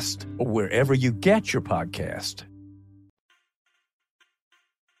Podcast, or wherever you get your podcast.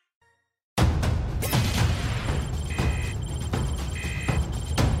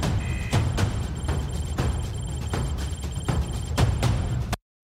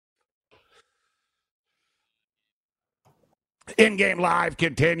 In-game live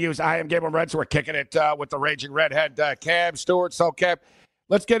continues. I am Gabriel Renz. We're kicking it with the Raging Redhead, Cam Stewart. So, Cam,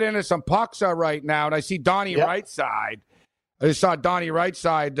 let's get into some pucks right now. And I see Donnie Rightside. I just saw Donnie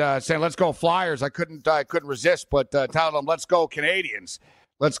Rightside saying, "Let's go Flyers." I couldn't resist, but telling them, "Let's go Canadians.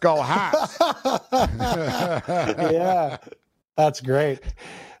 Let's go Habs." Yeah, that's great.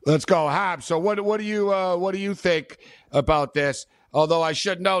 Let's go Habs. So, what do you think about this? Although I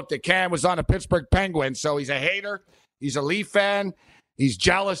should note that Cam was on the Pittsburgh Penguins, so he's a hater. He's a Leaf fan. He's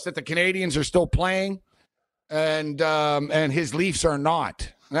jealous that the Canadians are still playing, and his Leafs are not.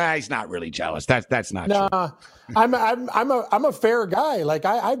 Nah, he's not really jealous. That's not true. I'm a fair guy. Like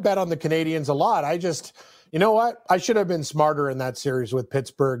I bet on the Canadians a lot. I just, you know what? I should have been smarter in that series with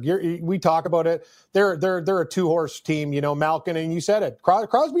Pittsburgh. We talk about it. They're a two-horse team. You know, Malkin, and you said it.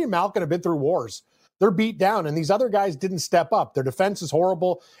 Crosby and Malkin have been through wars. They're beat down, and these other guys didn't step up. Their defense is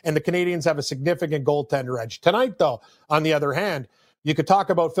horrible, and the Canadians have a significant goaltender edge. Tonight, though, on the other hand, you could talk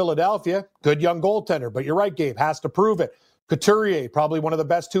about Philadelphia, good young goaltender, but you're right, Gabe, has to prove it. Couturier, probably one of the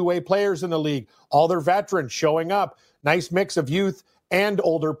best two-way players in the league. All their veterans showing up. Nice mix of youth and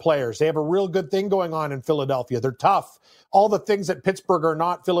older players. They have a real good thing going on in Philadelphia. They're tough. All the things that Pittsburgh are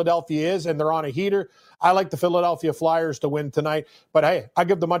not, Philadelphia is, and they're on a heater. I like the Philadelphia Flyers to win tonight. But, hey, I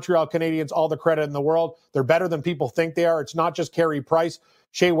give the Montreal Canadiens all the credit in the world. They're better than people think they are. It's not just Carey Price.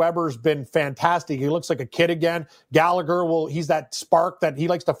 Shea Weber's been fantastic. He looks like a kid again. Gallagher, he's that spark that he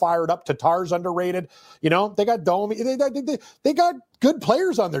likes to fire it up. Tatar's underrated. You know, they got Domi. They got good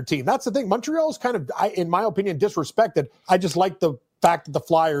players on their team. That's the thing. Montreal's kind of, in my opinion, disrespected. I just like the fact that the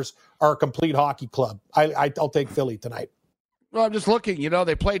Flyers are a complete hockey club. I'll take Philly tonight. Well, I'm just looking. You know,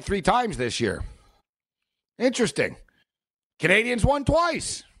 they played 3 times this year. Interesting. Canadians won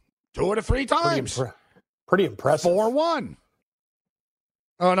twice. 2 out of 3 times. Pretty impressive. 4-1.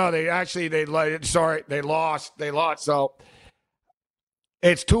 Oh, no, they lost. So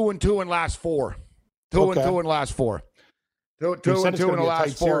it's 2-2 in last 4. 2-2 in last 4. 2-2 in the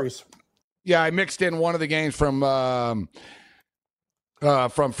last 4. Series. Yeah, I mixed in one of the games from the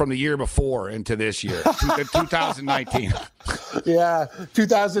year before into this year, 2019. Yeah,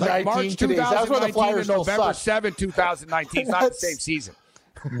 2019. March 2019 that was when the Flyers November 7, 2019. It's not the same season.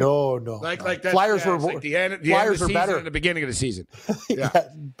 No. Like that. Flyers were like the end of the Flyers season better and the beginning of the season. Yeah.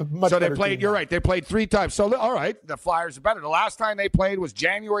 So they played. You're right. They played 3 times. So all right, the Flyers are better. The last time they played was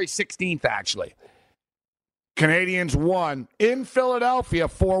January 16th. Actually, Canadians won in Philadelphia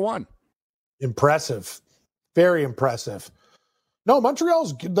 4-1. Impressive, very impressive. No,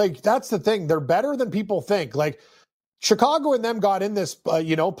 Montreal's like, that's the thing. They're better than people think. Like, Chicago and them got in this,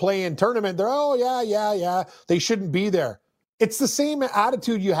 play-in tournament. They're, yeah. They shouldn't be there. It's the same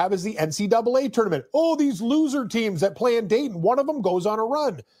attitude you have as the NCAA tournament. Oh, these loser teams that play in Dayton, one of them goes on a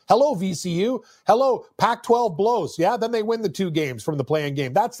run. Hello, VCU. Hello, Pac-12 blows. Yeah, then they win the 2 games from the play-in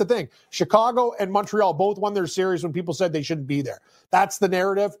game. That's the thing. Chicago and Montreal both won their series when people said they shouldn't be there. That's the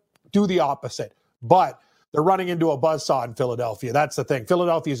narrative. Do the opposite. But they're running into a buzzsaw in Philadelphia. That's the thing.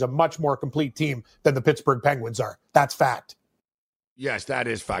 Philadelphia is a much more complete team than the Pittsburgh Penguins are. That's fact. Yes, that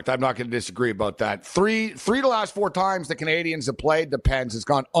is fact. I'm not going to disagree about that. Three the last 4 times the Canadians have played the Pens has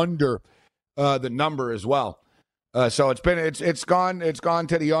gone under the number as well. So it's gone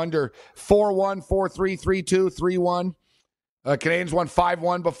to the under. 4-1, 4-3, 3-2, 3-1. Canadians won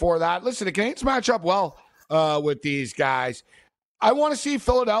 5-1 before that. Listen, the Canadians match up well with these guys. I want to see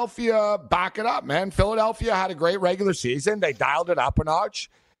Philadelphia back it up, man. Philadelphia had a great regular season. They dialed it up a notch.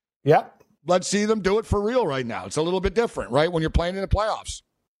 Yep. Let's see them do it for real right now. It's a little bit different, right, when you're playing in the playoffs.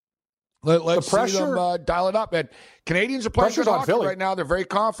 Let's see them dial it up. And Canadians are playing good hockey right now. They're very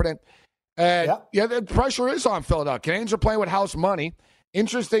confident. And, the pressure is on Philadelphia. Canadians are playing with house money.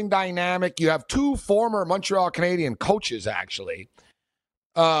 Interesting dynamic. You have 2 former Montreal Canadian coaches, actually,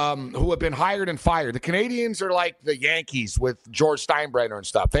 who have been hired and fired. The Canadians are like the Yankees with George Steinbrenner and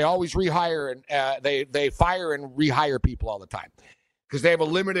stuff. They always rehire and they fire and rehire people all the time because they have a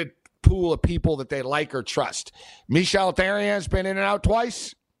limited pool of people that they like or trust. Michel Therrien has been in and out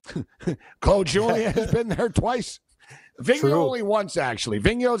twice. Claude Julien has been there twice. Vigneault only once, actually.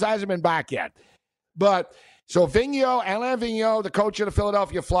 Vigneault hasn't been back yet. But so Alain Vigneault, the coach of the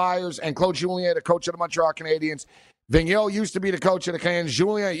Philadelphia Flyers, and Claude Julien, the coach of the Montreal Canadiens. Vigneault used to be the coach of the Canadiens.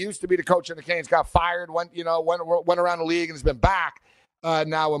 Julien used to be the coach of the Canadiens. Got fired, went around the league, and has been back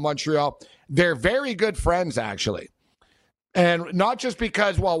now in Montreal. They're very good friends, actually. And not just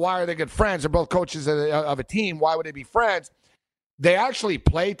because, well, why are they good friends? They're both coaches of a team. Why would they be friends? They actually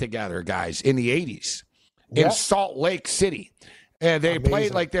played together, guys, in the 80s in Salt Lake City. And they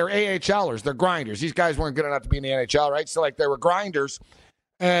played like they're AHLers. They're grinders. These guys weren't good enough to be in the NHL, right? So, like, they were grinders.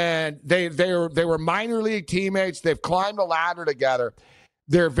 And they were minor league teammates. They've climbed the ladder together.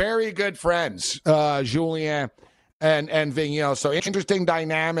 They're very good friends, Julien and Vigneault. So, interesting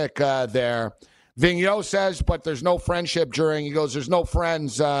dynamic there. Vigneault says, but there's no friendship he goes, there's no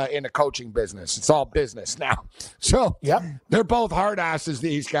friends in the coaching business. It's all business now. So they're both hard asses,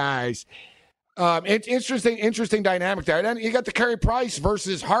 these guys. It's interesting dynamic there. And then you got the Carey Price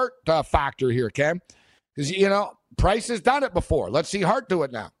versus Hart factor here, Cam. Because, Price has done it before. Let's see Hart do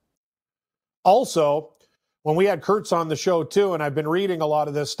it now. Also, when we had Kurtz on the show, too, and I've been reading a lot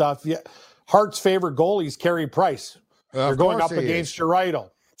of this stuff, Hart's favorite goalie is Carey Price. They're going up against your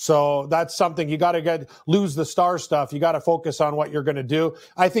idol. So that's something you got to lose the star stuff. You got to focus on what you're going to do.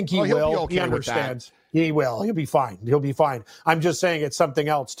 I think he will. Okay, he understands. He will. He'll be fine. He'll be fine. I'm just saying it's something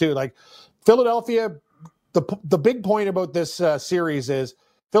else too. Like Philadelphia, the big point about this series is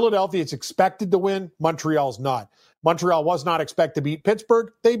Philadelphia is expected to win. Montreal's not. Montreal was not expected to beat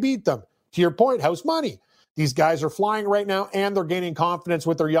Pittsburgh. They beat them. To your point, house money. These guys are flying right now, and they're gaining confidence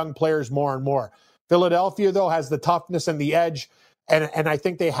with their young players more and more. Philadelphia, though, has the toughness and the edge. And I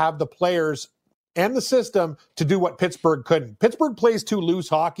think they have the players and the system to do what Pittsburgh couldn't. Pittsburgh plays too loose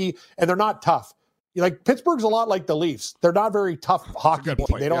hockey, and they're not tough. Like Pittsburgh's a lot like the Leafs. They're not very tough hockey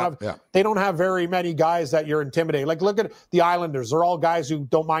team. They don't have very many guys that you're intimidating. Like look at the Islanders. They're all guys who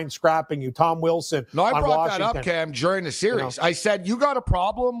don't mind scrapping you. Tom Wilson. No, I brought that up, Cam, during the series. I said you got a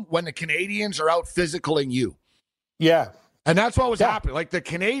problem when the Canadians are out physicaling you. Yeah. And that's what was happening. Like, the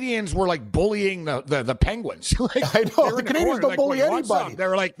Canadians were, like, bullying the Penguins. Like, I know. The Canadians don't bully anybody. They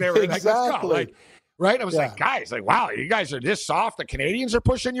were like, let's go. Like, right? I was like, guys, like, wow, you guys are this soft. The Canadians are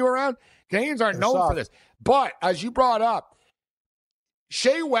pushing you around. Canadians aren't known for this. But, as you brought up,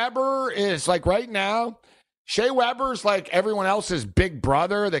 Shea Weber is, like, right now, Shea Weber's like everyone else's big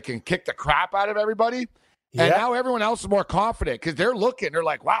brother that can kick the crap out of everybody. And now everyone else is more confident because they're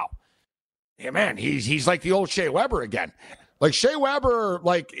like, wow. Yeah, man, he's like the old Shea Weber again. Like Shea Weber,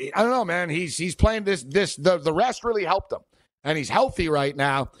 like I don't know, man. He's playing the rest really helped him, and he's healthy right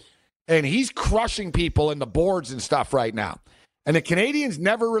now, and he's crushing people in the boards and stuff right now. And the Canadians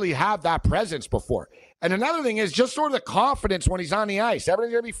never really have that presence before. And another thing is just sort of the confidence when he's on the ice.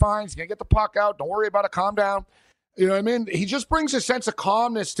 Everything's gonna be fine. He's gonna get the puck out. Don't worry about it. Calm down. You know what I mean? He just brings a sense of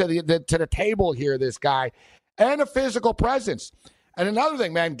calmness to the table here. This guy, and a physical presence. And another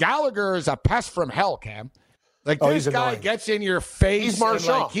thing, man, Gallagher is a pest from hell, Cam. Like, this guy gets in your face. He's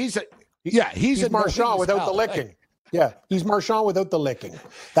Marchand. He's Marchand without the licking. He's Marchand without the licking.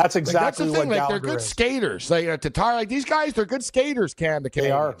 That's exactly what Gallagher is. They're good skaters. Like, Tatar, like, these guys, they're good skaters, Cam, the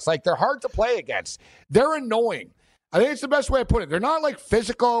Canadians. Like, they're hard to play against. They're annoying. I think it's the best way to put it. They're not, like,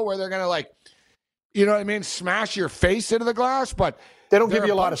 physical where they're going to, like, you know what I mean, smash your face into the glass, but they don't give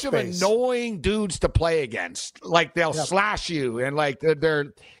you a lot of space. They're a bunch of annoying dudes to play against. Like, they'll slash you, and like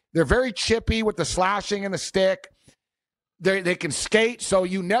they're very chippy with the slashing and the stick. They can skate, so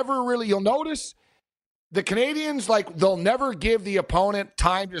you'll notice the Canadians, like, they'll never give the opponent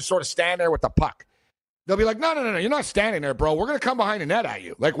time to sort of stand there with the puck. They'll be like, no, you're not standing there, bro. We're gonna come behind the net at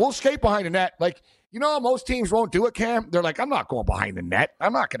you. Like, we'll skate behind the net. Like, you know, most teams won't do it, Cam. They're like, I'm not going behind the net.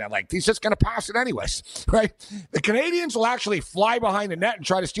 I'm not going to, like, he's just going to pass it anyways, right? The Canadians will actually fly behind the net and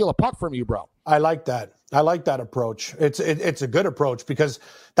try to steal a puck from you, bro. I like that. I like that approach. It's a good approach because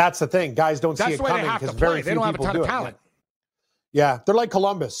that's the thing. Guys don't see it coming because very few people do it. They don't have a ton of talent. Yeah, they're like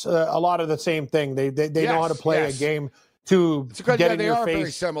Columbus. A lot of the same thing. They know how to play a game to get in your face. They are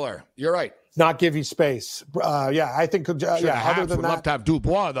very similar. You're right. Not give you space. I think, other than that. Would love to have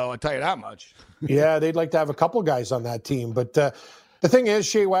Dubois, though, I'll tell you that much. Yeah, they'd like to have a couple guys on that team. But the thing is,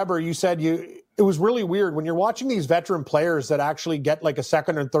 Shea Weber, you said it was really weird when you're watching these veteran players that actually get like a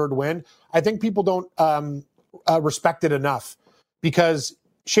second and third win. I think people don't respect it enough because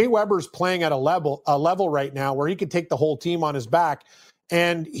Shea Weber's playing at a level right now where he could take the whole team on his back.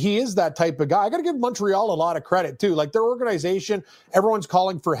 And he is that type of guy. I got to give Montreal a lot of credit, too. Like, their organization, everyone's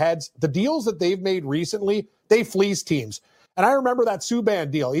calling for heads. The deals that they've made recently, they fleece teams. And I remember that Subban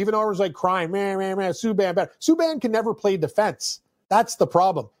deal, even though it was like crying, man, Subban bad. Subban can never play defense. That's the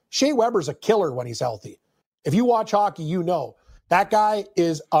problem. Shea Weber's a killer when he's healthy. If you watch hockey, you know. That guy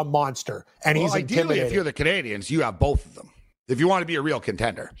is a monster, and he's intimidating. Ideally, if you're the Canadians, you have both of them. If you want to be a real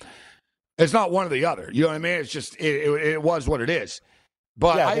contender. It's not one or the other. You know what I mean? It's just, it was what it is.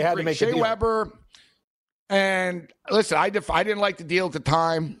 But yeah, I had to make Shea Weber, and listen, I didn't like the deal at the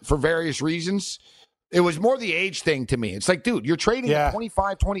time for various reasons. It was more the age thing to me. It's like, dude, you're trading a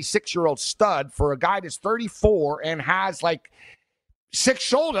 25, 26-year-old stud for a guy that's 34 and has like 6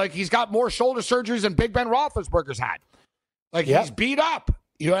 shoulder. Like, he's got more shoulder surgeries than Big Ben Roethlisberger's had. Like, he's beat up.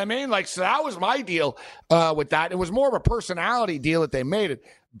 You know what I mean? Like, so that was my deal with that. It was more of a personality deal that they made it.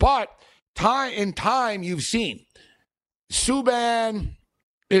 But in time, you've seen Subban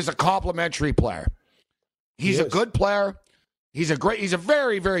is a complimentary player. He's a good player. He's a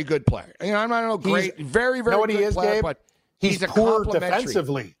very, very good player. You know, I'm not great, very, very good player, Gabe? but he's a poor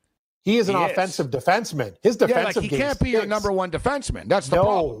defensively. He is an offensive defenseman. His defensive game he can't be your number one defenseman. That's the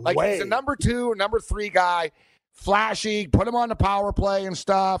problem. Like, he's a number 2, number 3 guy, flashy, put him on the power play and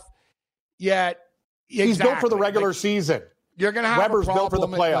stuff. Yet he's built for the regular season. You're going to have Weber's a problem built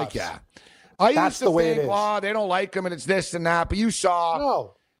for the playoffs. Like, I used to think, they don't like him and it's this and that. But you saw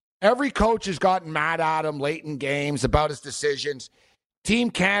every coach has gotten mad at him late in games about his decisions.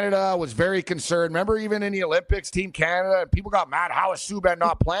 Team Canada was very concerned. Remember, even in the Olympics, Team Canada, people got mad. How is Subban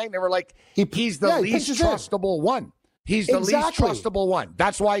not playing? They were like, he's the least trustable one. He's the least trustable one.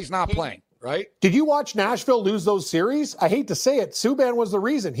 That's why he's not playing, right? Did you watch Nashville lose those series? I hate to say it. Subban was the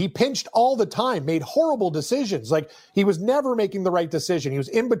reason. He pinched all the time, made horrible decisions. Like, he was never making the right decision. He was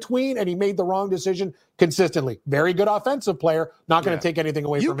in between, and he made the wrong decision consistently. Very good offensive player. Not going to take anything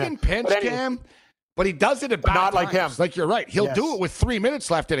away from him. You can pinch Cam, but he does it at bad times. Like him. Like, you're right. He'll do it with 3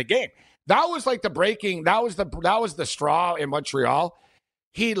 minutes left in a game. That was like the breaking. That was the straw in Montreal.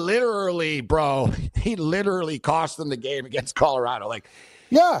 He literally cost them the game against Colorado. Like,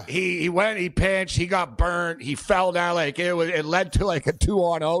 he went, he pinched, he got burnt, he fell down. Like, it led to like a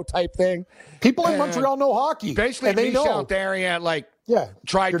 2-on-0 type thing. People in Montreal know hockey. Basically, and they Michel Therrien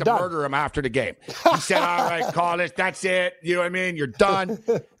tried to murder him after the game. He said, all right, call this. That's it. You know what I mean? You're done.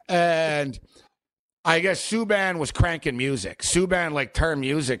 And I guess Subban was cranking music. Subban like turned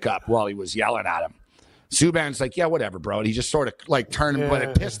music up while he was yelling at him. Subban's like, yeah, whatever, bro. And he just sort of like turned him, but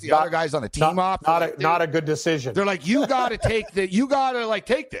it pissed the other guys on the team off. Not a good decision. They're like, you got to take this.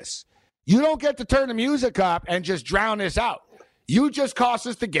 You don't get to turn the music up and just drown this out. You just cost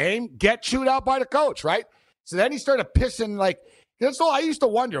us the game. Get chewed out by the coach, right? So then he started pissing like, that's all I used to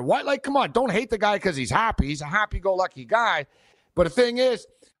wonder. What? Like, come on, don't hate the guy because he's happy. He's a happy-go-lucky guy. But the thing is,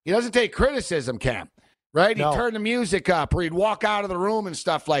 he doesn't take criticism, Cam, right? He turned the music up or he'd walk out of the room and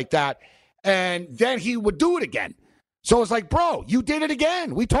stuff like that. And then he would do it again. So it's like, bro, you did it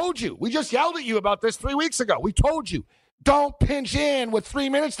again. We told you. We just yelled at you about this 3 weeks ago. We told you. Don't pinch in with 3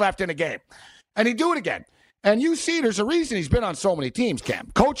 minutes left in a game. And he'd do it again. And you see, there's a reason he's been on so many teams,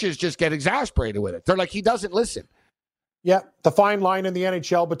 Cam. Coaches just get exasperated with it. They're like, he doesn't listen. Yeah, the fine line in the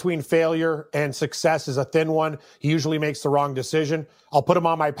NHL between failure and success is a thin one. He usually makes the wrong decision. I'll put him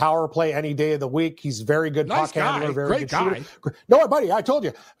on my power play any day of the week. He's very good puck handler, very good shooter. No, buddy, I told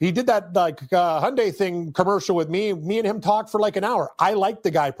you. He did that Hyundai thing commercial with me. Me and him talked for like an hour. I like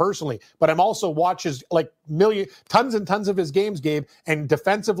the guy personally, but I'm also watches like tons and tons of his games, Gabe, and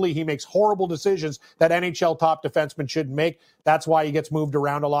defensively he makes horrible decisions that NHL top defensemen shouldn't make. That's why he gets moved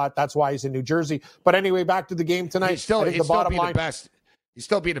around a lot. That's why he's in New Jersey. But anyway, back to the game tonight. He'd still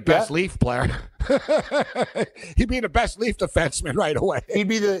be the best Leaf player. He'd be the best Leaf defenseman right away. He'd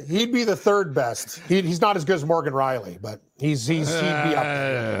be the third best. He's not as good as Morgan Riley, but he'd be up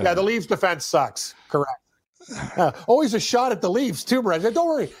there. Yeah, the Leafs defense sucks. Correct. Always a shot at the Leafs too, Brad. Don't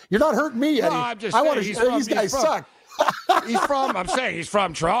worry, you're not hurting me, Eddie. No, I'm just saying, these guys suck. He's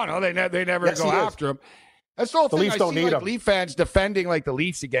from Toronto. They never go after him. That's the whole thing. The Leafs don't need him. Leaf fans defending like the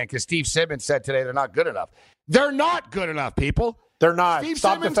Leafs again because Steve Simmons said today they're not good enough. They're not good enough, people. They're not. Steve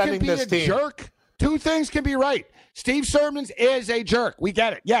Stop Simmons defending can be this a team. Jerk. Two things can be right. Steve Simmons is a jerk. We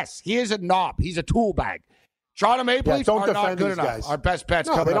get it. Yes, he is a knob. He's a tool bag. Toronto Maple Leafs are not good enough. Guys. Our best bets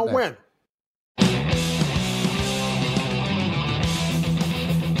coming up. They don't win.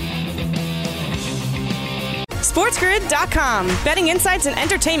 SportsGrid.com. Betting insights and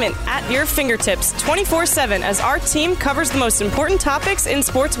entertainment at your fingertips 24/7 as our team covers the most important topics in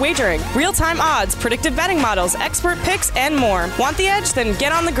sports wagering. Real-time odds, predictive betting models, expert picks, and more. Want the edge? Then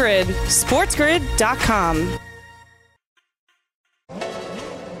get on the grid. SportsGrid.com.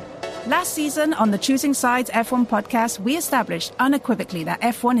 Last season on the Choosing Sides F1 podcast, we established unequivocally that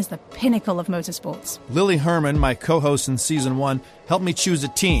F1 is the pinnacle of motorsports. Lily Herman, my co-host in Season 1, helped me choose a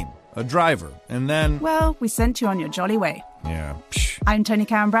team, a driver, and then... Well, we sent you on your jolly way. Yeah. I'm Tony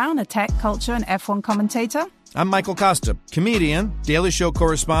Karen Brown, a tech, culture, and F1 commentator. I'm Michael Costa, comedian, Daily Show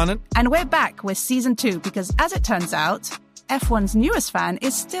correspondent. And we're back with Season 2 because, as it turns out, F1's newest fan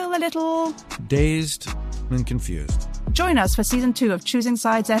is still a little... dazed and confused. Join us for Season 2 of Choosing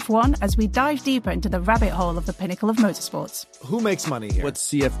Sides F1 as we dive deeper into the rabbit hole of the pinnacle of motorsports. Who makes money here? What's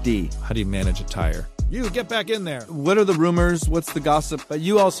CFD? How do you manage a tire? You, get back in there. What are the rumors? What's the gossip? But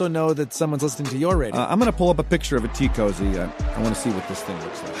you also know that someone's listening to your radio. I'm going to pull up a picture of a tea cozy. I want to see what this thing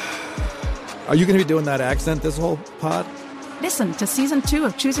looks like. Are you going to be doing that accent this whole pod? Listen to Season 2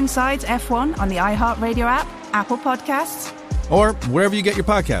 of Choosing Sides F1 on the iHeartRadio app, Apple Podcasts, or wherever you get your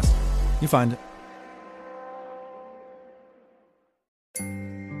podcasts. You find it.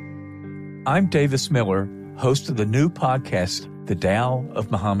 I'm Davis Miller, host of the new podcast, The Tao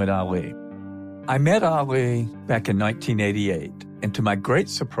of Muhammad Ali. I met Ali back in 1988, and to my great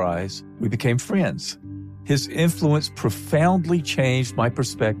surprise, we became friends. His influence profoundly changed my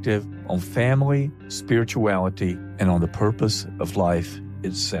perspective on family, spirituality, and on the purpose of life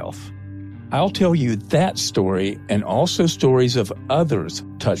itself. I'll tell you that story and also stories of others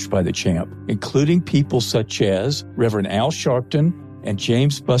touched by the champ, including people such as Reverend Al Sharpton and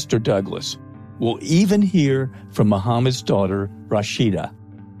James Buster Douglas. We'll even hear from Muhammad's daughter, Rashida.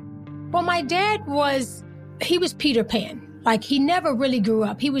 Well, my dad he was Peter Pan. Like, he never really grew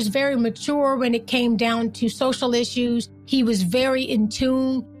up. He was very mature when it came down to social issues. He was very in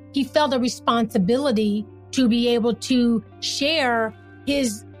tune. He felt a responsibility to be able to share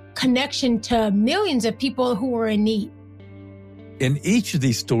his connection to millions of people who were in need. In each of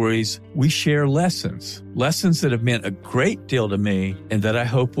these stories, we share lessons that have meant a great deal to me and that I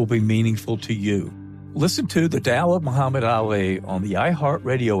hope will be meaningful to you. Listen to The Tao of Muhammad Ali on the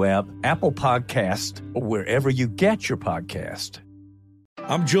iHeartRadio app, Apple Podcast, or wherever you get your podcast.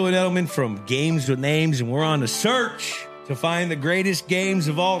 I'm Julian Edelman from Games with Names, and we're on a search to find the greatest games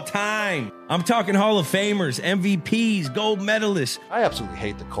of all time. I'm talking Hall of Famers, MVPs, gold medalists. I absolutely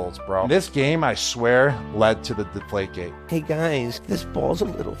hate the Colts, bro. This game, I swear, led to the Deflategate. Hey, guys, this ball's a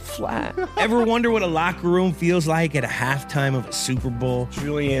little flat. Ever wonder what a locker room feels like at a halftime of a Super Bowl?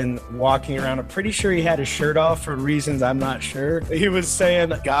 Julian walking around, I'm pretty sure he had his shirt off for reasons I'm not sure. He was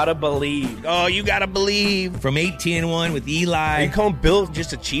saying, gotta believe. Oh, you gotta believe. From 18-1 with Eli. Are you calling Bill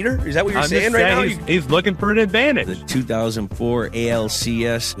just a cheater? Is that what you're saying right now? He's looking for an advantage. The 2004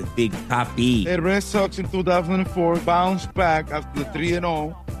 ALCS with Big Papi. The Red Sox in 2004 bounced back after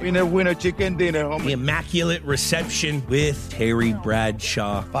 3-0 in a winner chicken dinner. The immaculate reception with Terry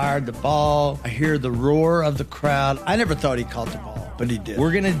Bradshaw. Fired the ball. I hear the roar of the crowd. I never thought he caught the ball, but he did.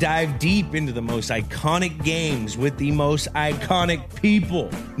 We're going to dive deep into the most iconic games with the most iconic people.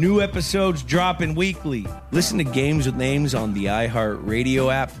 New episodes dropping weekly. Listen to Games with Names on the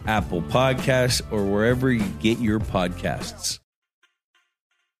iHeartRadio app, Apple Podcasts, or wherever you get your podcasts.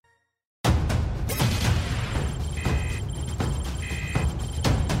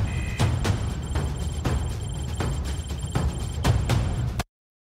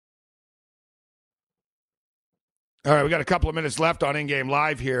 All right, we got a couple of minutes left on In-Game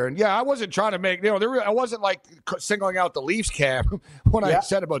Live here. And, yeah, I wasn't trying to make, I wasn't like singling out the Leafs cam when I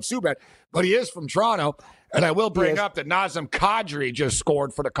said about Subban, but he is from Toronto. And I will bring up that Nazem Kadri just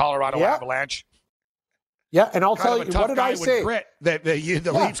scored for the Colorado Avalanche. Yeah, and I'll tell you, what did I say? That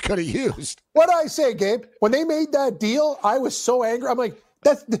the Leafs could have used. What did I say, Gabe? When they made that deal, I was so angry. I'm like,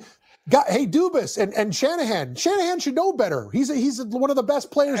 hey, Dubas and Shanahan. Shanahan should know better. He's one of the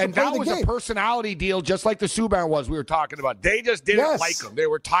best players to play the game. And that was a personality deal, just like the Subban was we were talking about. They just didn't like him. They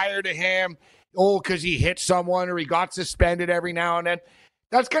were tired of him. Because he hit someone or he got suspended every now and then.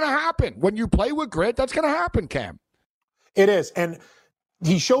 That's going to happen. When you play with grit, that's going to happen, Cam. It is. And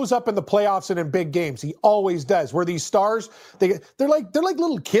he shows up in the playoffs and in big games. He always does. Where these stars, they're like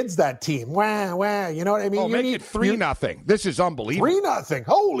little kids, that team. Wah, you know what I mean? Oh, make it 3-0. This is unbelievable. 3-0.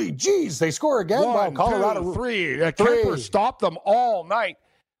 Holy jeez, they score again. 1, Colorado 2, 3. Kemper stopped them all night.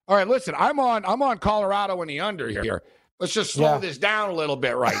 All right, listen, I'm on Colorado in the under here. Let's just slow this down a little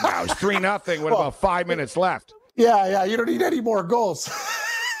bit right now. It's 3-0 with about 5 minutes left. Yeah, you don't need any more goals.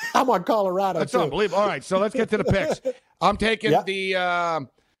 I'm on Colorado. That's unbelievable. All right, so let's get to the picks. I'm taking the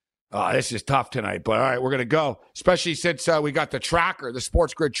this is tough tonight, but all right, we're going to go, especially since we got the tracker, the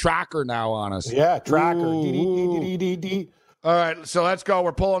Sports Grid tracker now on us. Yeah, tracker. All right, so let's go.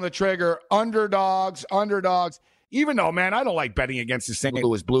 We're pulling the trigger. Underdogs. Even though, man, I don't like betting against the St.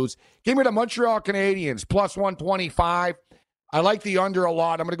 Louis Blues. Give me the Montreal Canadiens, plus 125. I like the under a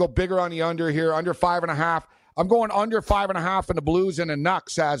lot. I'm going to go bigger on the under here, under 5.5. I'm going under 5.5 in the Blues and the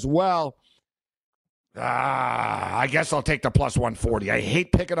Nucks as well. I guess I'll take the plus 140. I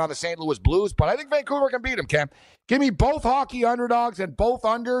hate picking on the St. Louis Blues, but I think Vancouver can beat them, Cam. Give me both hockey underdogs and both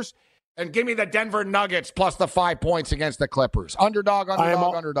unders, and give me the Denver Nuggets plus the 5 points against the Clippers. Underdog.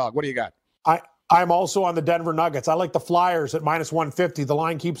 What do you got? I'm also on the Denver Nuggets. I like the Flyers at minus 150. The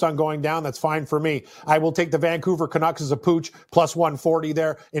line keeps on going down. That's fine for me. I will take the Vancouver Canucks as a pooch, plus 140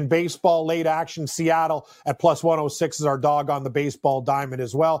 there. In baseball, late action, Seattle at plus 106 is our dog on the baseball diamond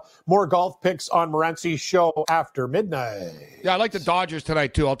as well. More golf picks on Morency's show after midnight. Yeah, I like the Dodgers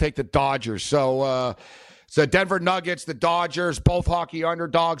tonight, too. I'll take the Dodgers. So Denver Nuggets, the Dodgers, both hockey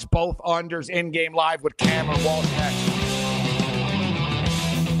underdogs, both unders, in-game live with Cam or Walt next.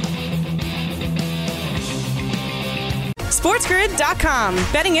 SportsGrid.com.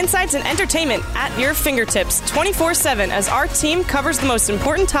 Betting insights and entertainment at your fingertips 24/7 as our team covers the most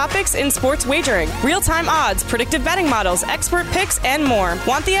important topics in sports wagering. Real-time odds, predictive betting models, expert picks, and more.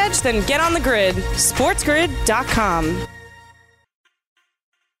 Want the edge? Then get on the grid. SportsGrid.com.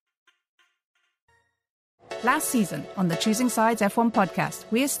 Last season on the Choosing Sides F1 podcast,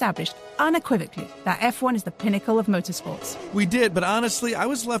 we established unequivocally that F1 is the pinnacle of motorsports. We did, but honestly, I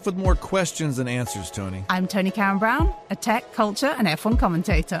was left with more questions than answers, Tony. I'm Tony Karen Brown, a tech, culture, and F1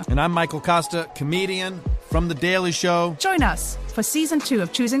 commentator. And I'm Michael Costa, comedian from The Daily Show. Join us for Season 2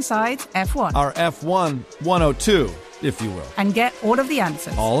 of Choosing Sides F1. Our F1 102, if you will. And get all of the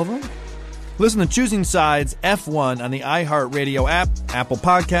answers. All of them? Listen to Choosing Sides F1 on the iHeartRadio app, Apple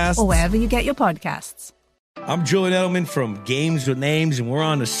Podcasts, or wherever you get your podcasts. I'm Julian Edelman from Games with Names, and we're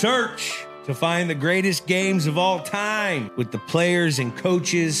on a search to find the greatest games of all time with the players and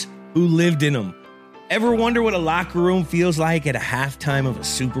coaches who lived in them. Ever wonder what a locker room feels like at a halftime of a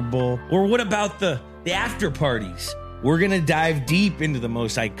Super Bowl? Or what about the after parties? We're going to dive deep into the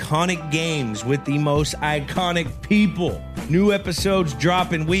most iconic games with the most iconic people. New episodes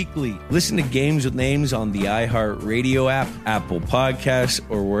dropping weekly. Listen to Games with Names on the iHeartRadio app, Apple Podcasts,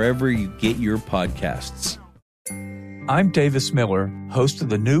 or wherever you get your podcasts. I'm Davis Miller, host of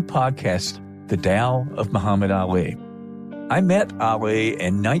the new podcast, The Tao of Muhammad Ali. I met Ali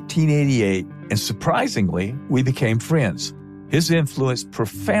in 1988, and surprisingly, we became friends. His influence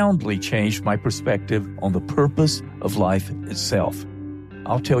profoundly changed my perspective on the purpose of life itself.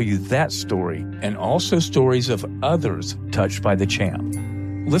 I'll tell you that story, and also stories of others touched by the champ.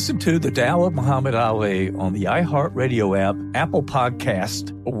 Listen to The Tao of Muhammad Ali on the iHeartRadio app, Apple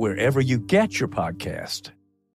Podcast, or wherever you get your podcast.